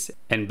Alpha Base,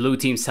 and Blue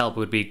Team's help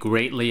would be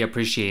greatly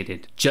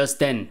appreciated. Just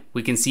then,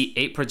 we can see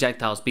 8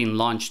 projectiles being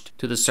launched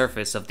to the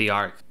surface of the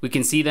Ark. We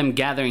can see them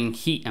gathering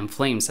heat and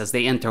flames as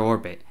they enter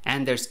orbit.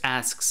 Anders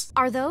asks,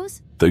 "Are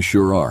those?" They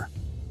sure are.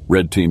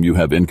 Red Team, you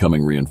have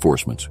incoming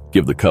reinforcements.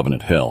 Give the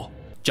Covenant hell.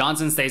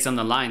 Johnson stays on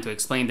the line to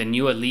explain the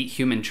new elite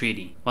human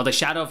treaty, while the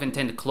Shadow of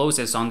Intent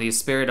closes on the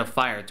Spirit of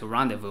Fire to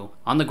rendezvous.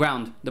 On the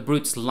ground, the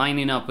brutes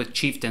lining up with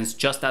chieftains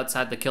just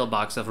outside the kill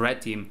box of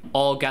Red Team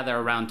all gather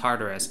around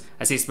Tartarus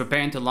as he's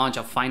preparing to launch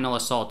a final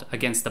assault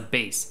against the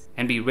base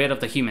and be rid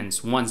of the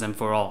humans once and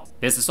for all.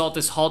 This assault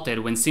is halted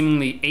when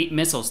seemingly 8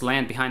 missiles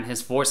land behind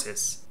his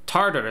forces.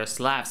 Tartarus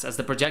laughs as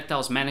the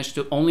projectiles manage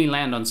to only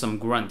land on some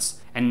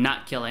grunts and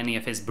not kill any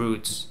of his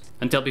brutes.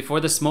 Until before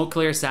the smoke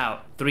clears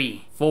out,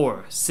 3,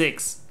 4,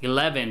 6,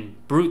 11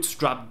 brutes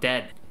drop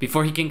dead.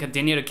 Before he can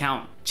continue to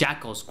count,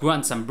 jackals,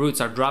 grunts, and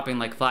brutes are dropping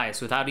like flies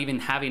without even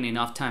having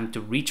enough time to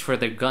reach for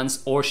their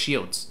guns or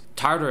shields.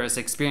 Tartarus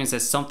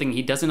experiences something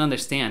he doesn't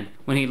understand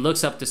when he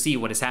looks up to see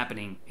what is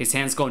happening. His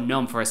hands go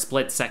numb for a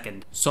split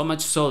second, so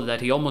much so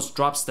that he almost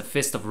drops the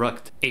fist of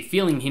Rukt, a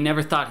feeling he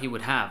never thought he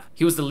would have.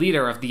 He was the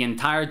leader of the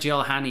entire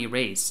Jelhani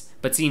race,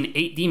 but seeing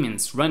 8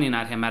 demons running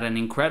at him at an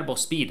incredible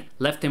speed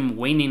left him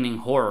waning in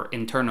horror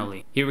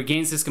internally. He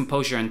regains his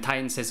composure and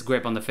tightens his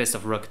grip on the fist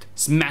of Rukt,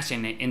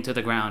 smashing it into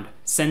the ground,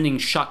 sending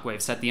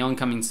shockwaves at the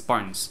oncoming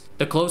Spartans.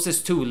 The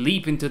closest 2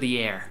 leap into the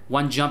air,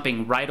 one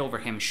jumping right over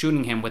him,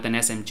 shooting him with an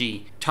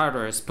SMG.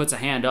 Tartarus puts a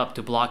hand up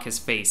to block his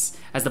face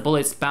as the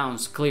bullets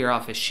bounce clear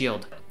off his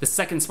shield. The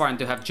second Spartan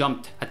to have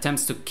jumped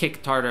attempts to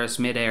kick Tartarus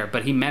mid-air,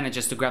 but he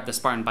manages to grab the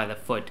Spartan by the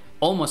foot,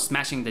 almost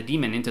smashing the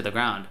demon into the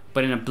ground.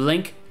 But in a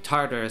blink,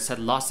 Tartarus had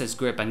lost his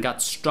grip and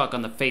got struck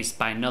on the face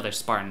by another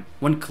Spartan,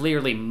 one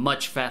clearly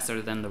much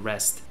faster than the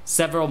rest.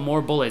 Several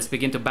more bullets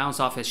begin to bounce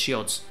off his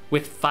shields,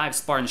 with 5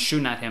 Spartans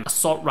shooting at him,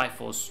 assault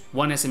rifles,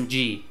 1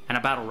 SMG, and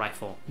a battle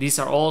rifle. These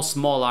are all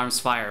small arms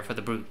fire for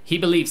the brute. He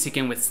believes he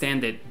can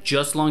withstand it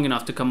just long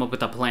enough to come up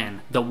with a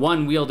plan. The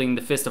one wielding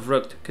the Fist of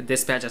Rukt could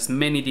dispatch as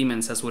many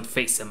demons as would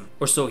face him,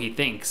 or so he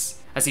thinks.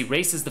 As he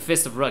raises the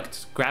Fist of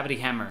Rukt's gravity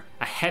hammer,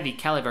 a heavy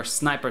caliber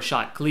sniper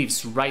shot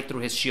cleaves right through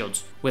his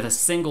shields. With a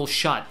single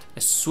shot, a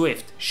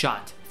swift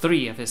shot,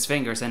 3 of his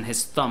fingers and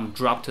his thumb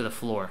drop to the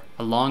floor,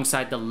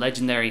 alongside the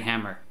legendary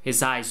hammer.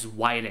 His eyes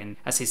widen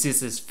as he sees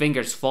his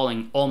fingers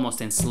falling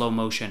almost in slow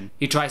motion.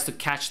 He tries to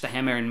catch the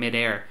hammer in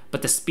midair,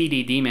 but the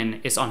speedy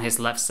demon is on his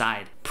left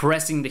side,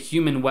 pressing the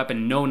human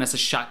weapon known as a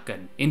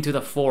shotgun into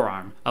the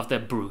forearm of the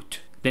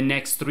brute. The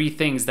next 3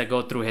 things that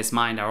go through his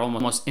mind are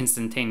almost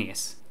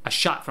instantaneous. A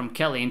shot from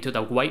Kelly into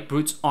the white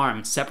brute's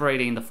arm,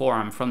 separating the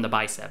forearm from the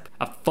bicep.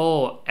 A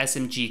full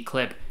SMG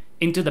clip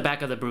into the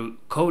back of the brute,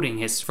 coating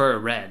his fur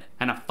red.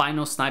 And a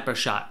final sniper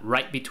shot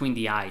right between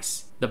the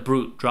eyes. The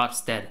brute drops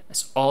dead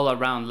as all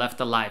around left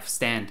alive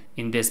stand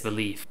in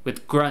disbelief,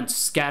 with grunts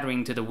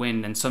scattering to the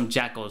wind and some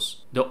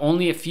jackals, though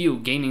only a few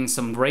gaining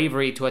some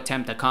bravery to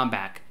attempt a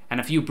comeback, and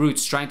a few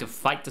brutes trying to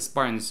fight the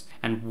Spartans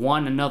and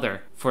one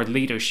another for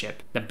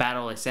leadership. The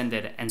battle is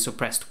ended and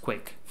suppressed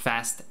quick,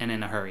 fast, and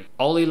in a hurry.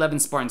 All 11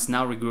 Spartans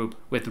now regroup,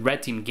 with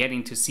Red Team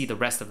getting to see the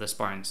rest of the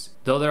Spartans.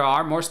 Though there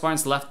are more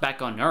Spartans left back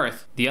on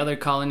Earth, the other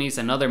colonies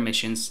and other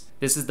missions,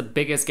 this is the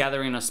biggest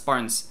gathering of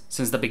Spartans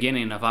since the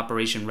beginning of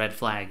Operation Red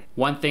Flag.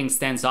 One thing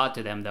stands out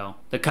to them though.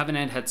 The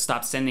Covenant had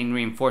stopped sending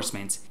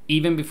reinforcements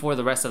even before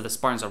the rest of the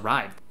Spartans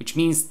arrived, which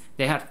means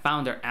they had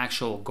found their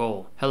actual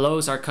goal.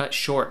 Hellos are cut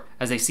short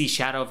as they see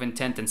Shadow of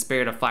Intent and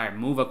Spirit of Fire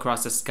move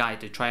across the sky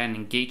to try and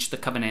engage the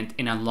Covenant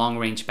in a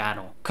long-range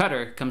battle.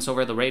 Cutter comes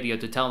over the radio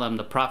to tell them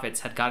the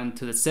Prophets had gotten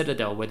to the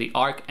Citadel where the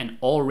Ark and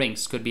all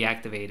rings could be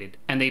activated,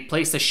 and they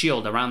placed a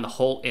shield around the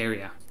whole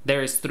area.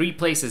 There is 3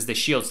 places the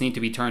shields need to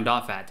be turned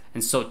off at,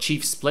 and so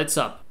Chief splits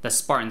up the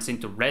Spartans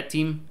into Red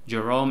Team,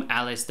 Jerome,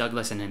 Alice,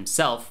 Douglas, and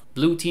himself,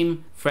 Blue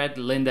Team, Fred,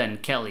 Linda,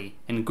 and Kelly,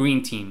 and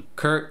Green Team,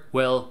 Kurt,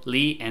 Will,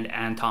 Lee, and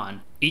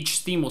Anton.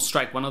 Each team will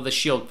strike one of the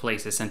shield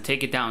places and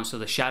take it down so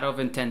the Shadow of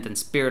Intent and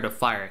Spirit of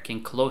Fire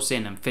can close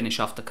in and finish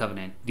off the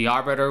Covenant. The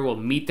Arbiter will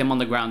meet them on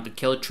the ground to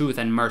kill Truth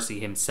and Mercy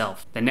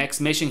himself. The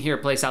next mission here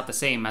plays out the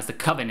same as the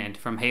Covenant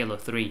from Halo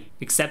 3,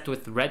 except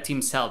with Red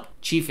Team's help,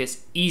 Chief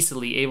is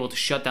easily able to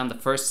shut down the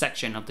first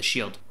section of the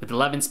shield. With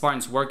 11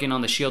 Spartans working on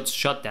the shield's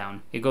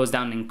shutdown, it goes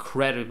down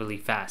incredibly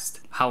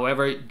fast.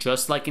 However,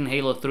 just like in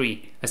Halo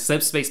 3, a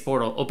slipspace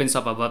portal opens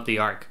up above the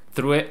Ark.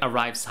 Through it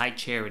arrives High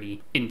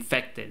Charity,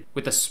 infected,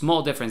 with a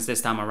small difference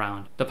this time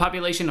around. The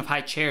population of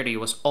High Charity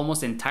was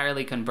almost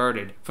entirely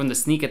converted from the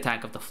sneak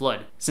attack of the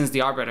Flood, since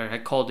the Arbiter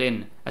had called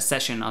in a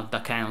session of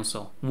the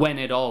Council, when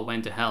it all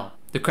went to hell.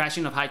 The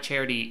crashing of High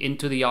Charity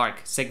into the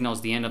Ark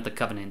signals the end of the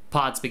Covenant.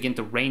 Pods begin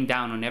to rain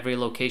down on every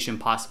location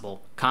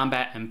possible.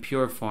 Combat and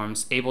pure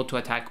forms able to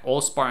attack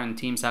all Spartan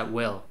teams at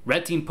will.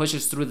 Red Team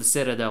pushes through the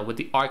Citadel with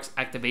the Ark's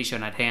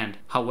activation at hand.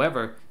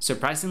 However,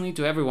 surprisingly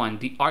to everyone,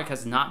 the Ark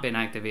has not been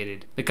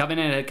activated. The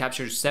Covenant had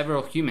captured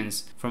several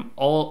humans from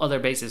all other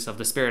bases of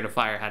the Spirit of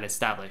Fire had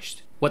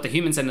established. What the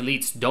humans and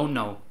elites don't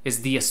know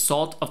is the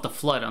assault of the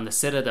Flood on the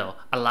Citadel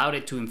allowed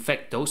it to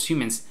infect those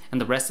humans and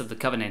the rest of the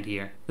Covenant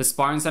here. The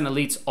Spartans and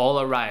elites all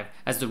arrive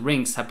as the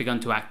rings have begun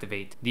to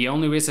activate. The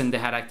only reason they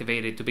had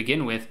activated to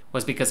begin with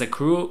was because a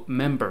crew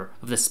member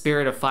of the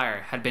Spirit of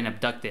Fire had been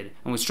abducted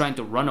and was trying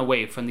to run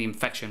away from the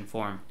infection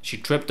form. She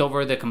tripped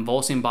over the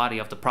convulsing body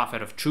of the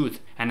Prophet of Truth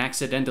and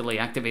accidentally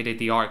activated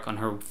the Ark on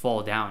her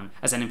fall down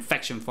as an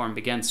infection form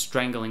began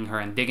strangling her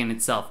and digging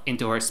itself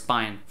into her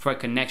spine for a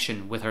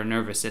connection with her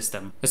nervous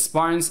system. The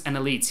Spartans and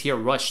elites here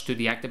rush to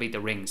deactivate the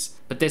rings,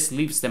 but this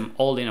leaves them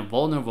all in a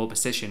vulnerable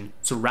position,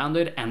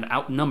 surrounded and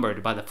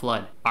outnumbered by the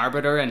Flood.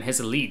 Arbiter and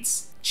his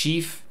elites,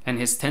 Chief and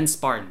his 10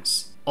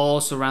 Spartans, all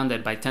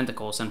surrounded by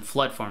tentacles and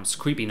flood forms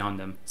creeping on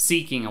them,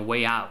 seeking a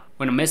way out,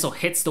 when a missile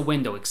hits the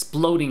window,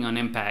 exploding on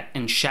impact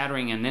and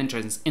shattering an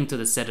entrance into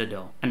the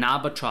Citadel. An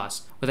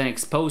albatross with an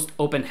exposed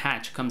open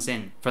hatch comes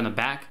in. From the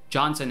back,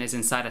 Johnson is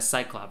inside a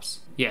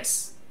Cyclops.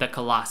 Yes, the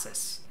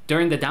Colossus.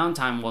 During the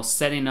downtime while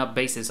setting up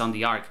bases on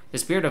the Ark, the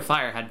Spirit of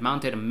Fire had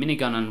mounted a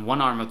minigun on one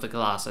arm of the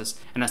Colossus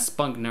and a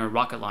Spunkner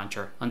rocket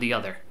launcher on the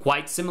other.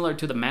 Quite similar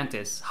to the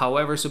Mantis,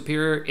 however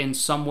superior in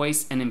some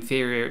ways and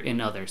inferior in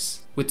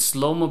others. With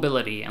slow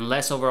mobility and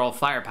less overall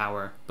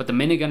firepower, but the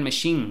minigun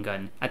machine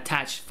gun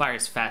attached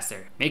fires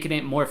faster, making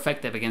it more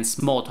effective against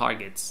small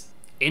targets,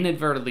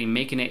 inadvertently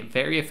making it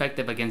very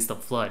effective against the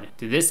Flood.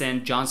 To this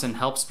end, Johnson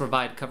helps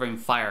provide covering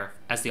fire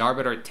as the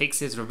Arbiter takes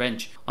his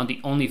revenge on the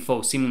only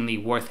foe seemingly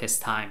worth his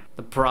time,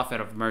 the Prophet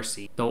of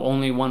Mercy, though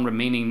only one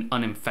remaining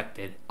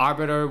uninfected.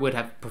 Arbiter would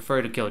have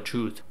preferred to kill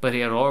Truth, but he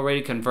had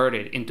already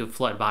converted into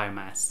Flood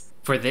biomass.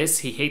 For this,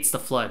 he hates the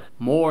Flood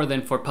more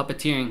than for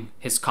puppeteering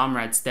his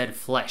comrade's dead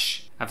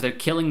flesh, After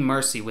killing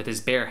Mercy with his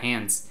bare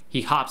hands,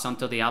 he hops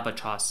onto the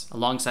Albatross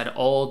alongside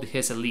all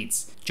his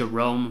elites: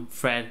 Jerome,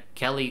 Fred,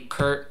 Kelly,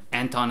 Kurt,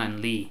 Anton,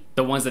 and Lee.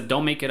 The ones that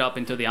don't make it up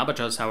into the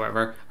Albatross,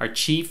 however, are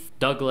Chief,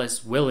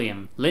 Douglas,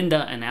 William,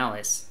 Linda, and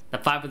Alice. The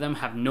 5 of them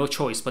have no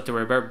choice but to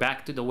revert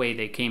back to the way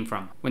they came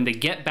from. When they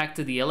get back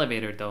to the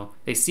elevator though,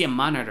 they see a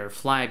monitor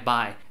fly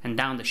by and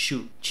down the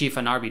chute Chief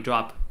and Arby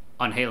drop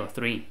on Halo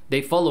 3.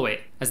 They follow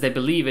it as they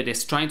believe it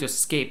is trying to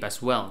escape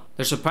as well.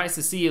 They're surprised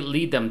to see it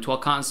lead them to a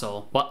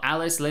console. While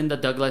Alice, Linda,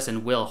 Douglas,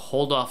 and Will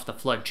hold off the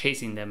flood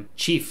chasing them,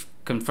 Chief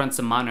confronts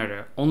the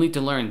monitor, only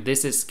to learn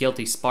this is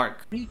Guilty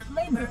Spark.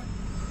 Reclaimer.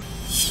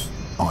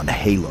 On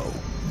Halo,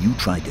 you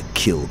tried to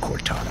kill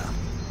Cortana.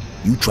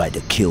 You tried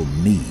to kill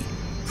me.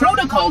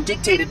 Protocol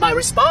dictated my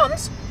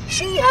response.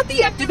 She had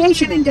the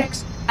activation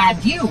index,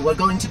 and you were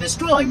going to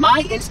destroy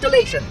my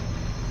installation.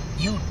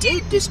 You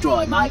did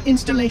destroy my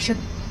installation.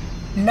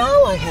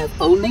 Now I have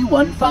only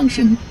one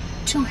function: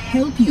 to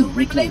help you,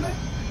 Reclaimer,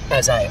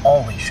 as I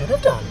always should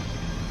have done.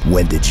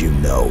 When did you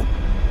know?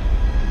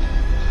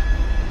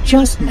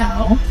 Just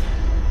now.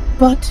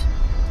 But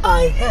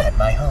I had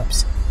my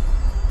hopes.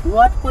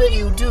 What will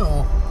you do?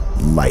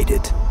 Light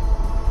it.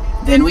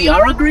 Then we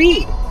are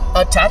agreed.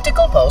 A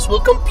tactical pulse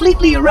will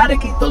completely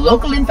eradicate the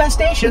local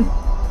infestation.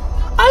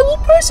 I will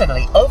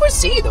personally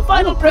oversee the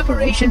final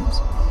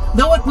preparations,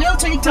 though it will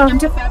take time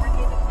to fabricate.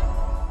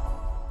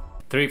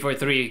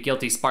 343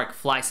 Guilty Spark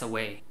flies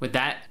away. With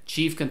that,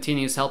 Chief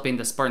continues helping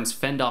the Spartans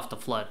fend off the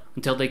flood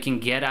until they can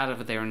get out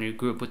of there and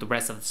regroup with the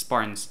rest of the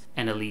Spartans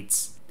and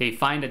elites. They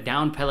find a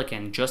downed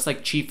Pelican just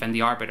like Chief and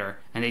the Arbiter,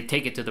 and they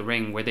take it to the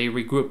ring where they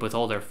regroup with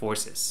all their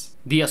forces.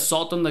 The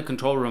assault on the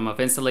control room of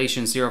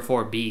Installation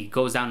 04B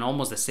goes down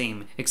almost the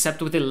same, except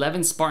with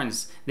 11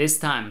 Spartans, this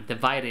time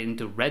divided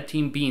into Red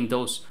Team being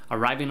those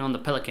arriving on the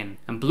Pelican,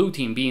 and Blue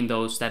Team being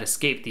those that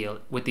escaped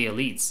with the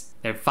elites.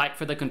 Their fight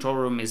for the control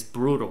room is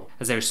brutal,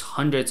 as there's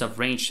hundreds of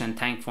ranged and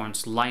tank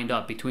forms lined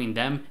up between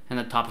them and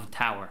the top of the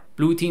tower.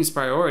 Blue Team's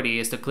priority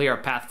is to clear a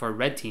path for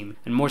Red Team,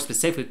 and more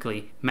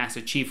specifically,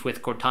 Master Chief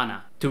with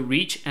Cortana, to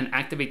reach and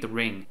activate the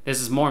ring.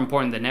 This is more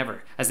important than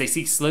ever, as they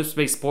see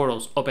slip-space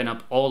portals open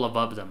up all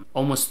above them.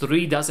 Almost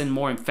 3 dozen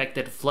more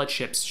infected flood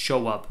ships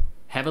show up,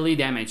 heavily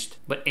damaged,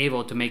 but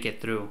able to make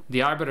it through.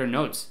 The Arbiter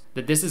notes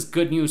that this is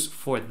good news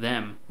for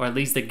them, or at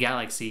least the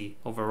galaxy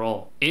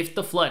overall. If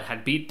the flood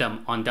had beat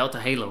them on Delta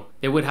Halo,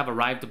 they would have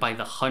arrived by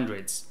the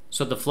hundreds.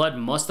 So the flood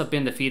must have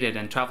been defeated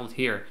and traveled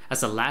here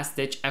as a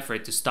last-ditch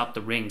effort to stop the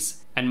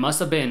rings, and must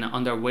have been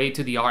on their way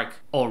to the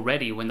Ark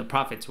already when the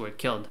Prophets were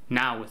killed.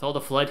 Now, with all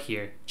the flood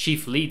here,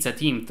 Chief leads a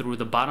team through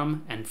the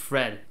bottom and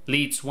Fred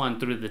leads one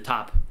through the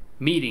top,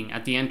 meeting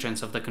at the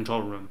entrance of the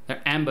control room.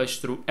 They're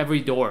ambushed through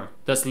every door,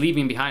 thus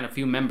leaving behind a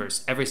few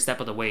members every step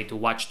of the way to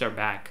watch their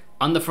back.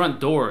 On the front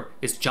door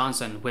is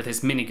Johnson with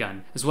his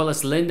minigun, as well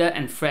as Linda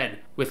and Fred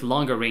with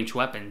longer range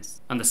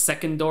weapons. On the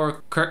second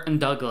door, Kurt and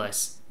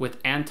Douglas, with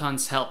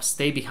Anton's help,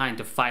 stay behind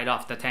to fight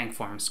off the tank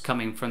forms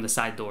coming from the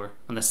side door.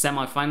 On the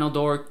semi-final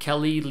door,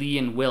 Kelly, Lee,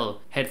 and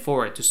Will head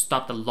forward to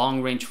stop the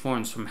long-range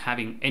forms from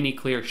having any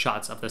clear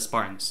shots of the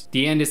Spartans.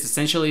 The end is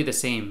essentially the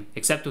same,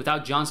 except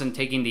without Johnson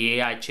taking the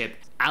AI chip.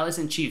 Alice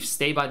and Chief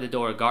stay by the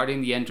door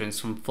guarding the entrance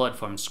from flood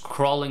forms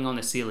crawling on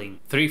the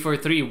ceiling.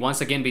 343 once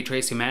again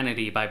betrays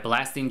humanity by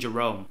blasting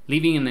Jerome,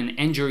 leaving in an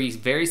injury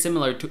very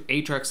similar to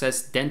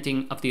Atrax's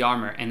denting of the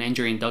armor and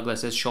injuring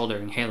Douglas's shoulder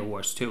in Halo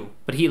Wars 2.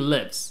 But he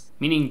lives,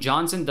 meaning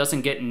Johnson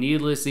doesn't get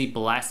needlessly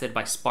blasted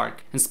by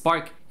Spark, and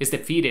Spark is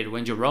defeated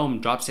when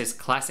Jerome drops his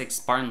classic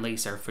Spartan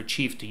laser for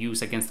Chief to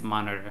use against the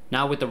monitor.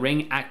 Now with the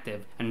ring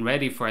active and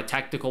ready for a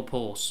tactical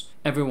pulse,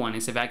 everyone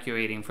is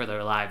evacuating for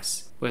their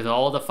lives. With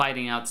all the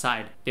fighting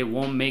outside, they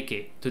won't make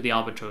it to the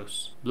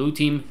Albatross Blue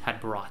Team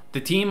had brought.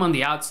 The team on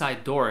the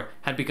outside door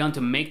had begun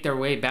to make their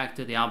way back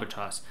to the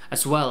Albatross,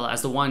 as well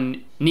as the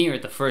one near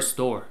the first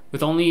door,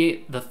 with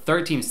only the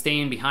third team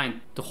staying behind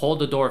to hold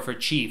the door for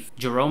Chief,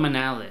 Jerome, and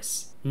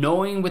Alice.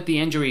 Knowing with the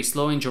injury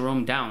slowing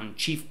Jerome down,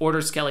 Chief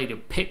orders Kelly to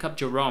pick up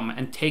Jerome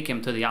and take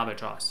him to the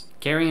Albatross.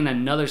 Carrying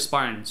another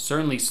Spartan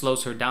certainly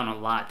slows her down a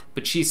lot,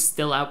 but she's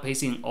still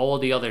outpacing all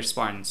the other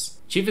Spartans.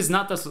 Chief is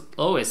not the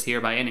slowest here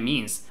by any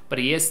means, but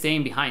he is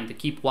staying behind to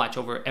keep watch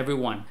over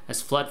everyone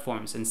as flood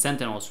forms and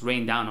sentinels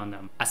rain down on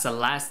them, as a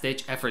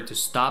last-ditch effort to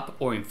stop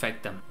or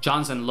infect them.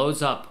 Johnson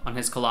loads up on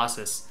his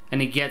Colossus,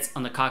 and he gets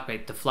on the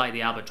cockpit to fly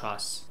the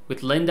Albatross.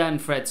 With Linda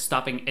and Fred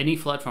stopping any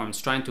flood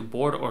forms trying to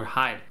board or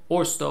hide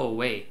or stow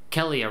away,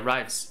 Kelly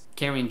arrives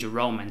carrying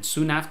Jerome, and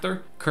soon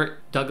after, Kurt,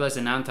 Douglas,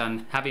 and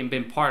Anton having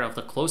been part of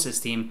the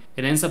closest team,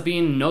 it ends up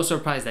being no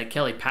surprise that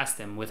Kelly passed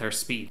him with her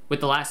speed, with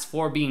the last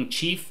 4 being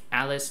Chief,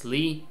 Alice,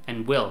 Lee,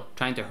 and Will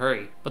trying to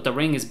hurry, but the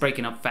ring is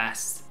breaking up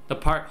fast. The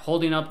part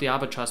holding up the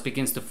Albatross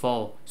begins to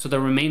fall, so the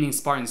remaining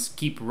Spartans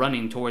keep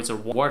running towards a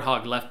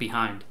Warthog left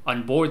behind.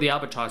 On board the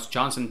Albatross,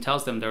 Johnson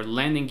tells them their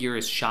landing gear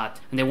is shot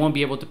and they won't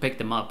be able to pick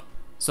them up.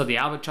 So the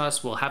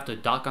Albatross will have to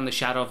dock on the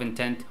Shadow of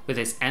Intent with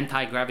its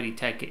anti-gravity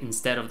tech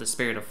instead of the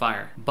Spirit of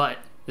Fire. But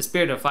The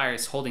Spirit of Fire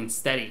is holding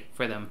steady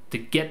for them to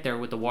get there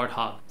with the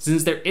Warthog.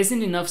 Since there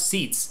isn't enough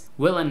seats,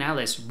 Will and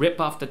Alice rip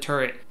off the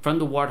turret from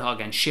the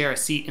Warthog and share a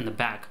seat in the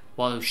back,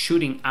 while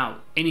shooting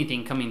out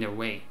anything coming their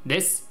way.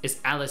 This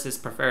is Alice's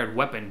preferred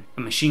weapon,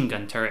 a machine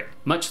gun turret.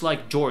 Much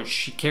like George,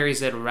 she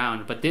carries it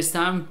around, but this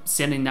time,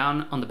 sitting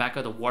down on the back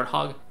of the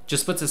Warthog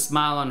just puts a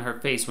smile on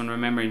her face when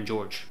remembering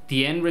George.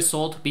 The end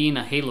result being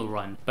a Halo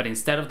run, but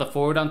instead of the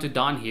Forward Unto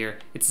Dawn here,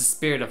 it's the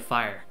Spirit of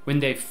Fire. When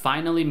they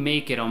finally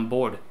make it on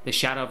board, the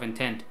Shadow of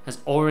Intent has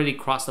already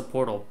crossed the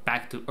portal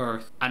back to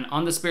Earth, and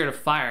on the Spirit of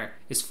Fire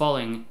is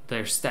following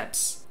their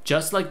steps.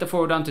 Just like the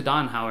Forward Unto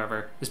Dawn,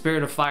 however, the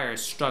Spirit of Fire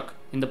is struck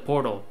in the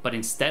portal, but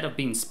instead of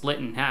being split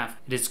in half,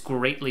 it is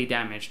greatly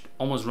damaged,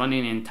 almost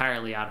running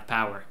entirely out of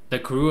power. The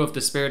crew of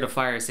the Spirit of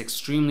Fire is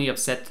extremely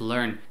upset to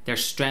learn they're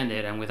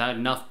stranded and without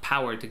enough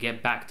power to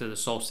get back to the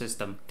Sol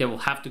system. They will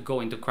have to go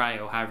into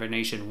cryo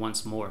hibernation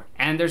once more.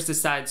 Anders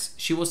decides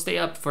she will stay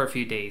up for a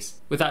few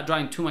days, without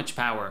drawing too much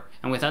power,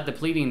 and without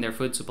depleting their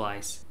food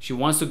supplies. She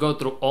wants to go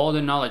through all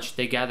the knowledge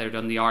they gathered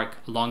on the Ark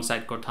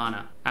alongside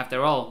Cortana.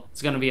 After all,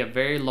 it's gonna be a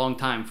very long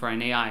time for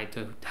an AI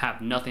to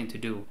have nothing to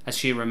do, as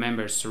she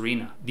remembers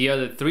Serena. The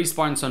other 3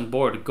 Spartans on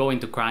board go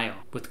into cryo,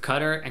 with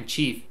Cutter and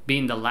Chief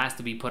being the last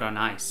to be put on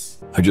ice.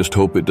 I just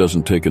hope it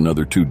doesn't take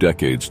another 2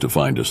 decades to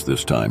find us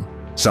this time.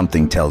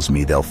 Something tells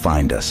me they'll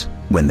find us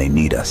when they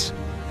need us.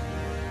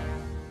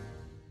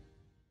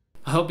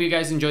 I hope you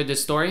guys enjoyed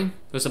this story.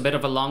 It was a bit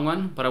of a long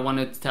one, but I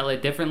wanted to tell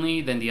it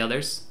differently than the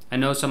others. I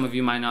know some of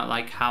you might not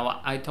like how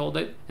I told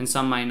it, and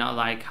some might not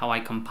like how I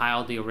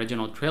compiled the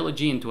original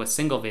trilogy into a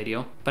single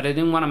video, but I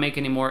didn't want to make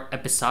any more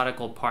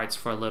episodical parts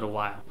for a little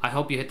while. I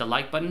hope you hit the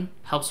like button,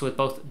 helps with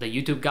both the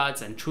YouTube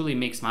gods and truly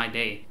makes my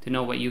day to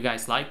know what you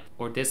guys liked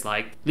or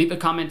disliked. Leave a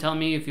comment telling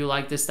me if you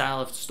like this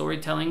style of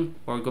storytelling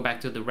or go back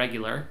to the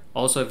regular.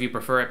 Also, if you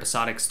prefer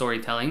episodic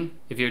storytelling,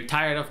 if you're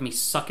tired of me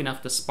sucking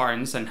up the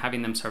Spartans and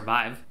having them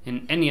survive,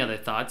 and any other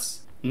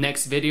thoughts.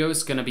 Next video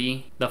is gonna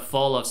be the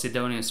fall of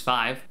Sidonius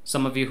 5.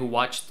 Some of you who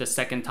watched the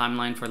second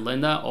timeline for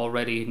Linda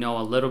already know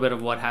a little bit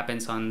of what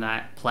happens on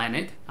that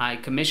planet. I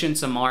commissioned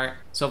some art.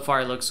 So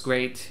far it looks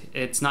great.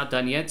 It's not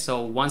done yet,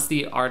 so once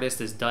the artist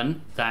is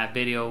done, that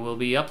video will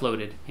be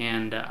uploaded.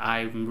 And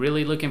I'm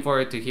really looking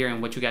forward to hearing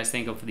what you guys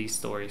think of these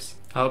stories.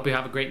 I hope you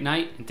have a great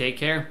night and take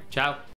care. Ciao.